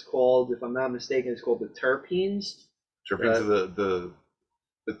all what's called, if I'm not mistaken, it's called the terpenes. Terpenes are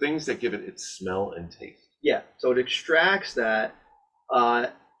the things that give it its smell and taste. Yeah, so it extracts that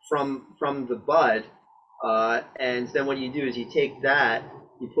from the bud, and then what you do is you take that,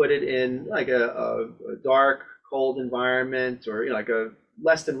 you put it in like a dark, cold environment, or like a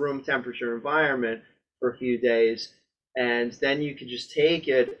less than room temperature environment for a few days, and then you could just take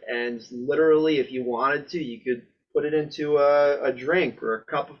it and literally, if you wanted to, you could put it into a drink or a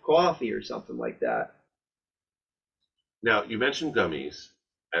cup of coffee or something like that. Now, you mentioned gummies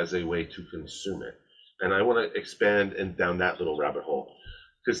as a way to consume it, and I want to expand and down that little rabbit hole,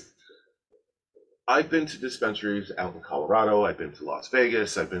 because I've been to dispensaries out in Colorado, I've been to Las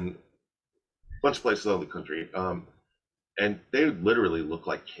Vegas, I've been a bunch of places all over the country, and they literally look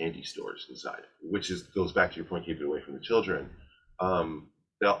like candy stores inside, which goes back to your point, keep it away from the children.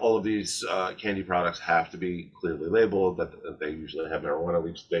 All of these candy products have to be clearly labeled, that they usually have marijuana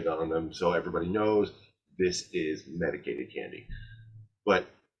leaf stick on them, so everybody knows this is medicated candy. But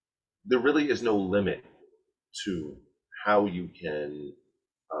there really is no limit to how you can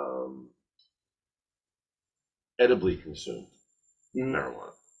edibly consume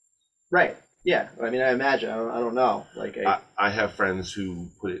marijuana. Right. Yeah. I mean, I imagine. I don't know. Like I have friends who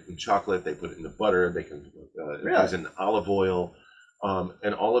put it in chocolate. They put it in the butter. They can Really? use it in olive oil,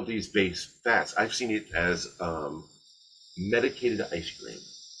 and all of these base fats. I've seen it as medicated ice cream,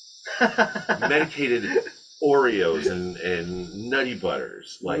 medicated Oreos, and nutty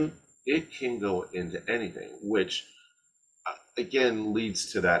butters. Like it can go into anything, which again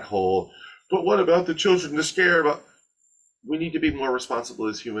leads to that whole. But what about the children? They're scared about. We need to be more responsible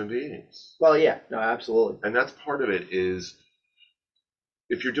as human beings. Well, yeah, no, absolutely. And that's part of it is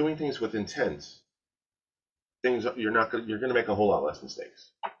if you're doing things with intent, you're going to make a whole lot less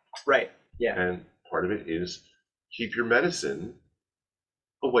mistakes. Right. Yeah. And part of it is keep your medicine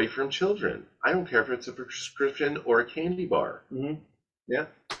away from children. I don't care if it's a prescription or a candy bar. Mm-hmm. Yeah.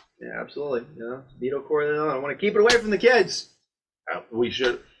 Yeah, absolutely. Vito Corleone. I want to keep it away from the kids. We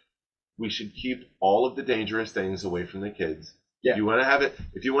should keep all of the dangerous things away from the kids. Yeah. If you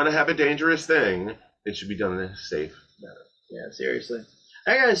want to have a dangerous thing, it should be done in a safe manner. Yeah, seriously.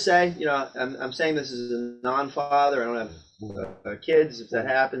 I gotta say, I'm saying this as a non-father. I don't have kids. If that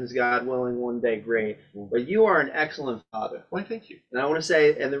happens, God willing, one day, great. But you are an excellent father. Why, thank you. And I want to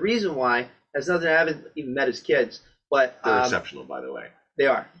say, and the reason why has nothing. I haven't even met his kids, but They're exceptional, by the way. They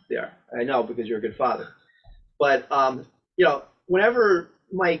are. I know because you're a good father. But whenever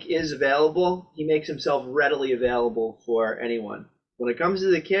Mike is available, he makes himself readily available for anyone. When it comes to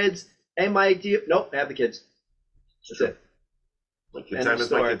the kids, hey Mike, nope, I have the kids. That's Sure. it. My kid time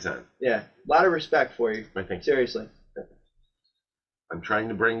is my kid time. Yeah, a lot of respect for you. Why, thank you. Seriously. I'm trying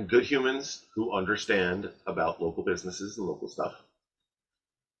to bring good humans who understand about local businesses and local stuff.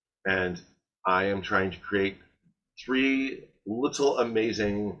 And I am trying to create 3 little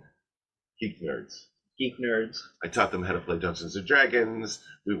amazing geek nerds. Geek nerds. I taught them how to play Dungeons and Dragons.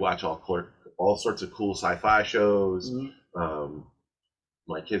 We watch all sorts of cool sci-fi shows. Mm-hmm.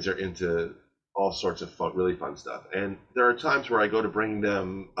 My kids are into all sorts of fun, really fun stuff. And there are times where I go to bring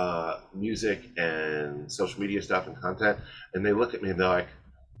them music and social media stuff and content, and they look at me and they're like,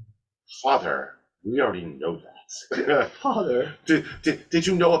 "Father, we already know that." Father. Did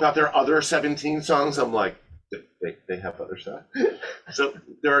you know about their other 17 songs? I'm like, they have other stuff. So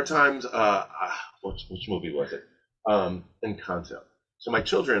there are times, which movie was it? Encanto. So my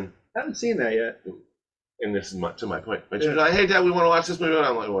children, I haven't seen that yet. and this is to my point, my children are like, "Hey Dad, we want to watch this movie." And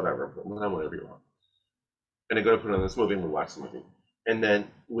I'm like, "Whatever, whatever you want." And I go to put on this movie and we watch the movie. And then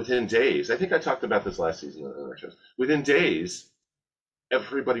within days, I think I talked about this last season on our shows, within days,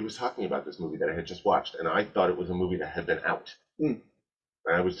 everybody was talking about this movie that I had just watched, and I thought it was a movie that had been out. And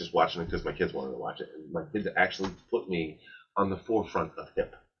I was just watching it because my kids wanted to watch it, and my kids actually put me on the forefront of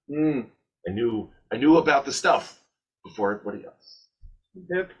hip. I knew about the stuff before everybody else.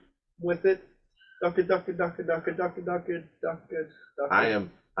 Hip with it. Ducka.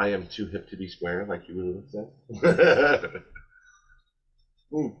 I am too hip to be square, like you would have said.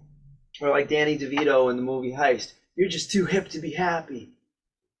 Or like Danny DeVito in the movie Heist. You're just too hip to be happy.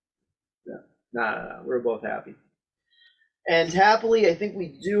 No. We're both happy. And happily, I think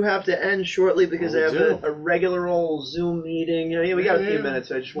we do have to end shortly because I have a regular old Zoom meeting. We got a few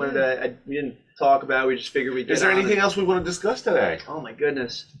minutes. I just wanted to. We didn't talk about it. We just figured we'd get. Is there anything else we want to discuss today? Oh my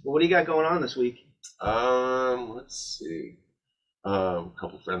goodness! Well, what do you got going on this week? Let's see. A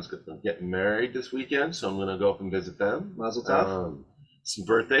couple friends getting married this weekend, so I'm gonna go up and visit them. Mazel tov. Some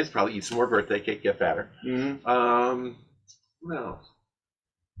birthdays, probably eat some more birthday cake, get fatter. What else?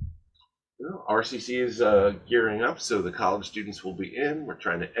 RCC is gearing up, so the college students will be in. We're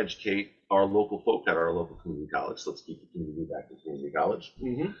trying to educate our local folk at our local community college. So let's keep the community back in community college.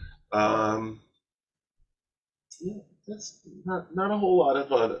 That's not a whole lot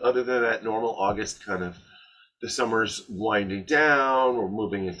of other than that normal August kind of. The summer's winding down. We're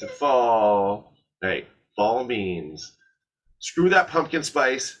moving into fall. Hey, fall means screw that pumpkin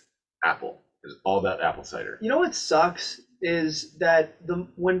spice. Apple is all about apple cider. You know what sucks is that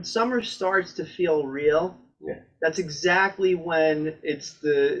when summer starts to feel real, that's exactly when it's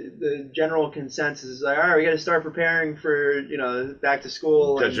the general consensus is like, all right, we got to start preparing for back to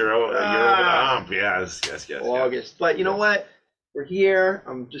school. Because you're over the hump. Yes. August, but you know what? We're here.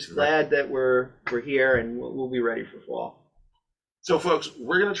 I'm just glad that we're here, and we'll be ready for fall. So, folks,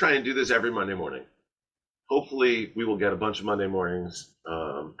 we're gonna try and do this every Monday morning. Hopefully, we will get a bunch of Monday mornings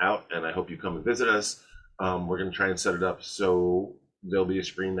out, and I hope you come and visit us. We're going to try and set it up so there'll be a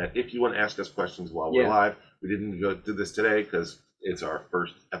screen that if you want to ask us questions while we're live, we didn't go do this today because it's our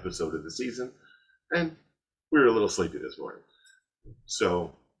first episode of the season, and we were a little sleepy this morning.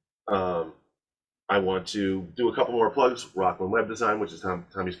 So I want to do a couple more plugs. Rockland Web Design, which is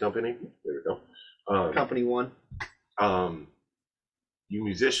Tommy's company. There we go. Company one. You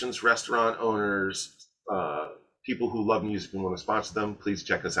musicians, restaurant owners, people who love music and want to sponsor them, please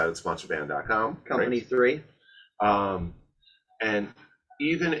check us out at sponsorband.com. Company 3. And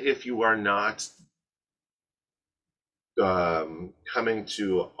even if you are not coming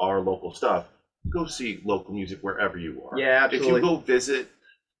to our local stuff, go see local music wherever you are. Yeah, absolutely. If you go visit,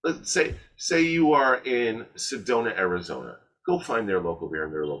 let's say you are in Sedona, Arizona, go find their local beer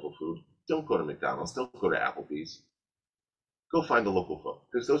and their local food. Don't go to McDonald's. Don't go to Applebee's. Go find the local folk,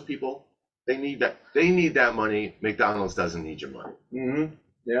 because those people, they need that money. McDonald's doesn't need your money.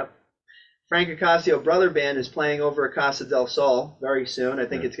 Yep. Frank Ocasio Brother Band is playing over at Casa del Sol very soon. I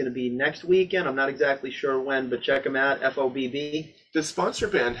think it's going to be next weekend. I'm not exactly sure when, but check them out, FOBB. Does Sponsor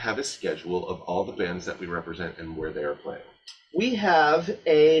Band have a schedule of all the bands that we represent and where they are playing? We have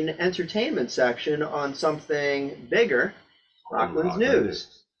an entertainment section on something bigger, Rockland's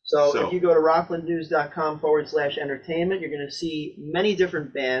News. So if you go to rocklandnews.com/entertainment, you're going to see many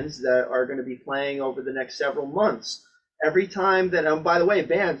different bands that are going to be playing over the next several months. every time that, by the way,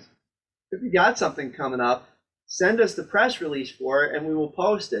 bands, if you got something coming up, send us the press release for it and we will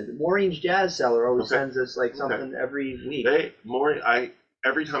post it. Maureen's Jazz Cellar always sends us like something every week.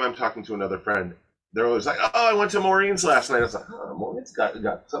 Every time I'm talking to another friend, they're always like, "Oh, I went to Maureen's last night." I was like, "Oh, Maureen's got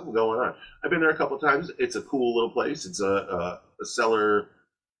something going on." I've been there a couple of times. It's a cool little place. It's a cellar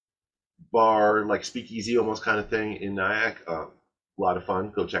bar, like speakeasy almost kind of thing in Nyack. A lot of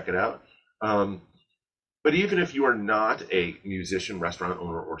fun. Go check it out. But even if you are not a musician, restaurant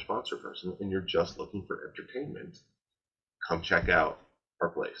owner, or sponsor person, and you're just looking for entertainment, come check out our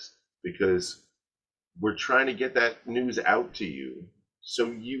place, because we're trying to get that news out to you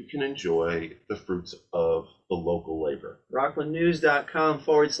so you can enjoy the fruits of the local labor.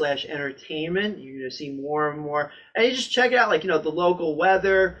 rocklandnews.com/entertainment. You're going to see more and more. And you just check out, like, the local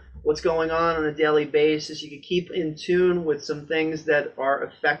weather, what's going on a daily basis. You can keep in tune with some things that are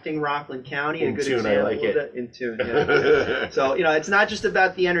affecting Rockland County. In tune, I like it. In tune, yeah. So, it's not just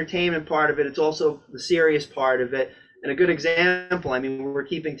about the entertainment part of it. It's also the serious part of it. And a good example, I mean, we're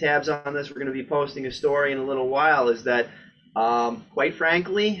keeping tabs on this. We're going to be posting a story in a little while, is that, quite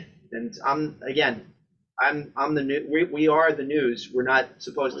frankly, and I'm the news. We are the news. We're not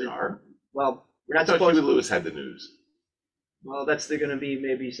supposed to. Well, we're not supposed to. Huey Lewis had the news. Well, that's going to be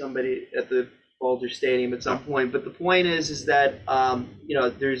maybe somebody at the Boulder Stadium at some point. But the point is that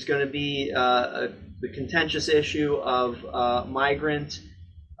there's going to be the contentious issue of migrants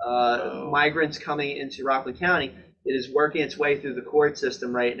coming into Rockland County. It is working its way through the court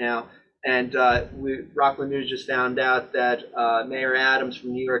system right now. And Rockland News just found out that Mayor Adams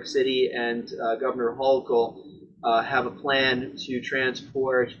from New York City and Governor Hochul have a plan to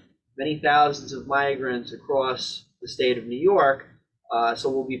transport many thousands of migrants across the state of New York. So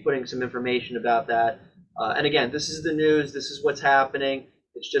we'll be putting some information about that. And again, this is the news. This is what's happening.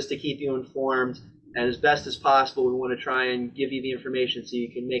 It's just to keep you informed. And as best as possible, we want to try and give you the information so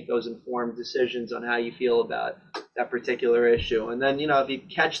you can make those informed decisions on how you feel about that particular issue. And then, if you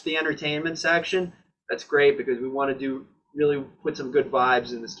catch the entertainment section, that's great, because we want to really put some good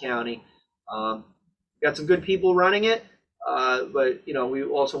vibes in this county. Got some good people running it, but, we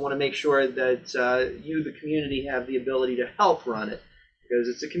also want to make sure that you, the community, have the ability to help run it, because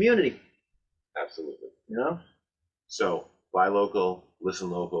it's a community. Absolutely. So buy local, listen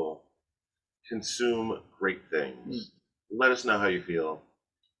local, consume great things. Let us know how you feel.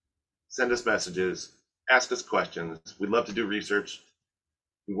 Send us messages. Ask us questions. We'd love to do research.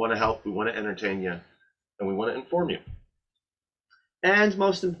 We want to help. We want to entertain you. And we want to inform you. And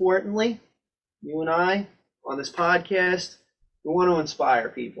most importantly, you and I, on this podcast, we want to inspire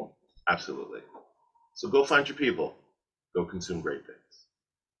people. Absolutely. So go find your people. Go consume great things.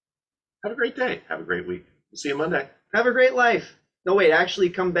 Have a great day. Have a great week. We'll see you Monday. Have a great life. No, wait,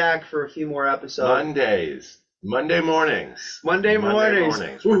 actually come back for a few more episodes. Monday mornings. Monday mornings.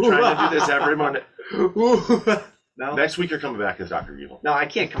 We're trying to do this every Monday. No? Next week you're coming back as Dr. Evil. No, I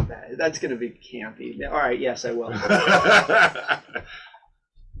can't come back. That's going to be campy. All right, yes, I will.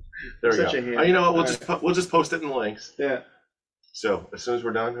 There we go. You know what? We'll just post it in the links. Yeah. So as soon as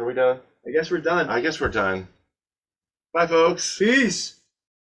we're done, are we done? I guess we're done. Bye, folks. Peace.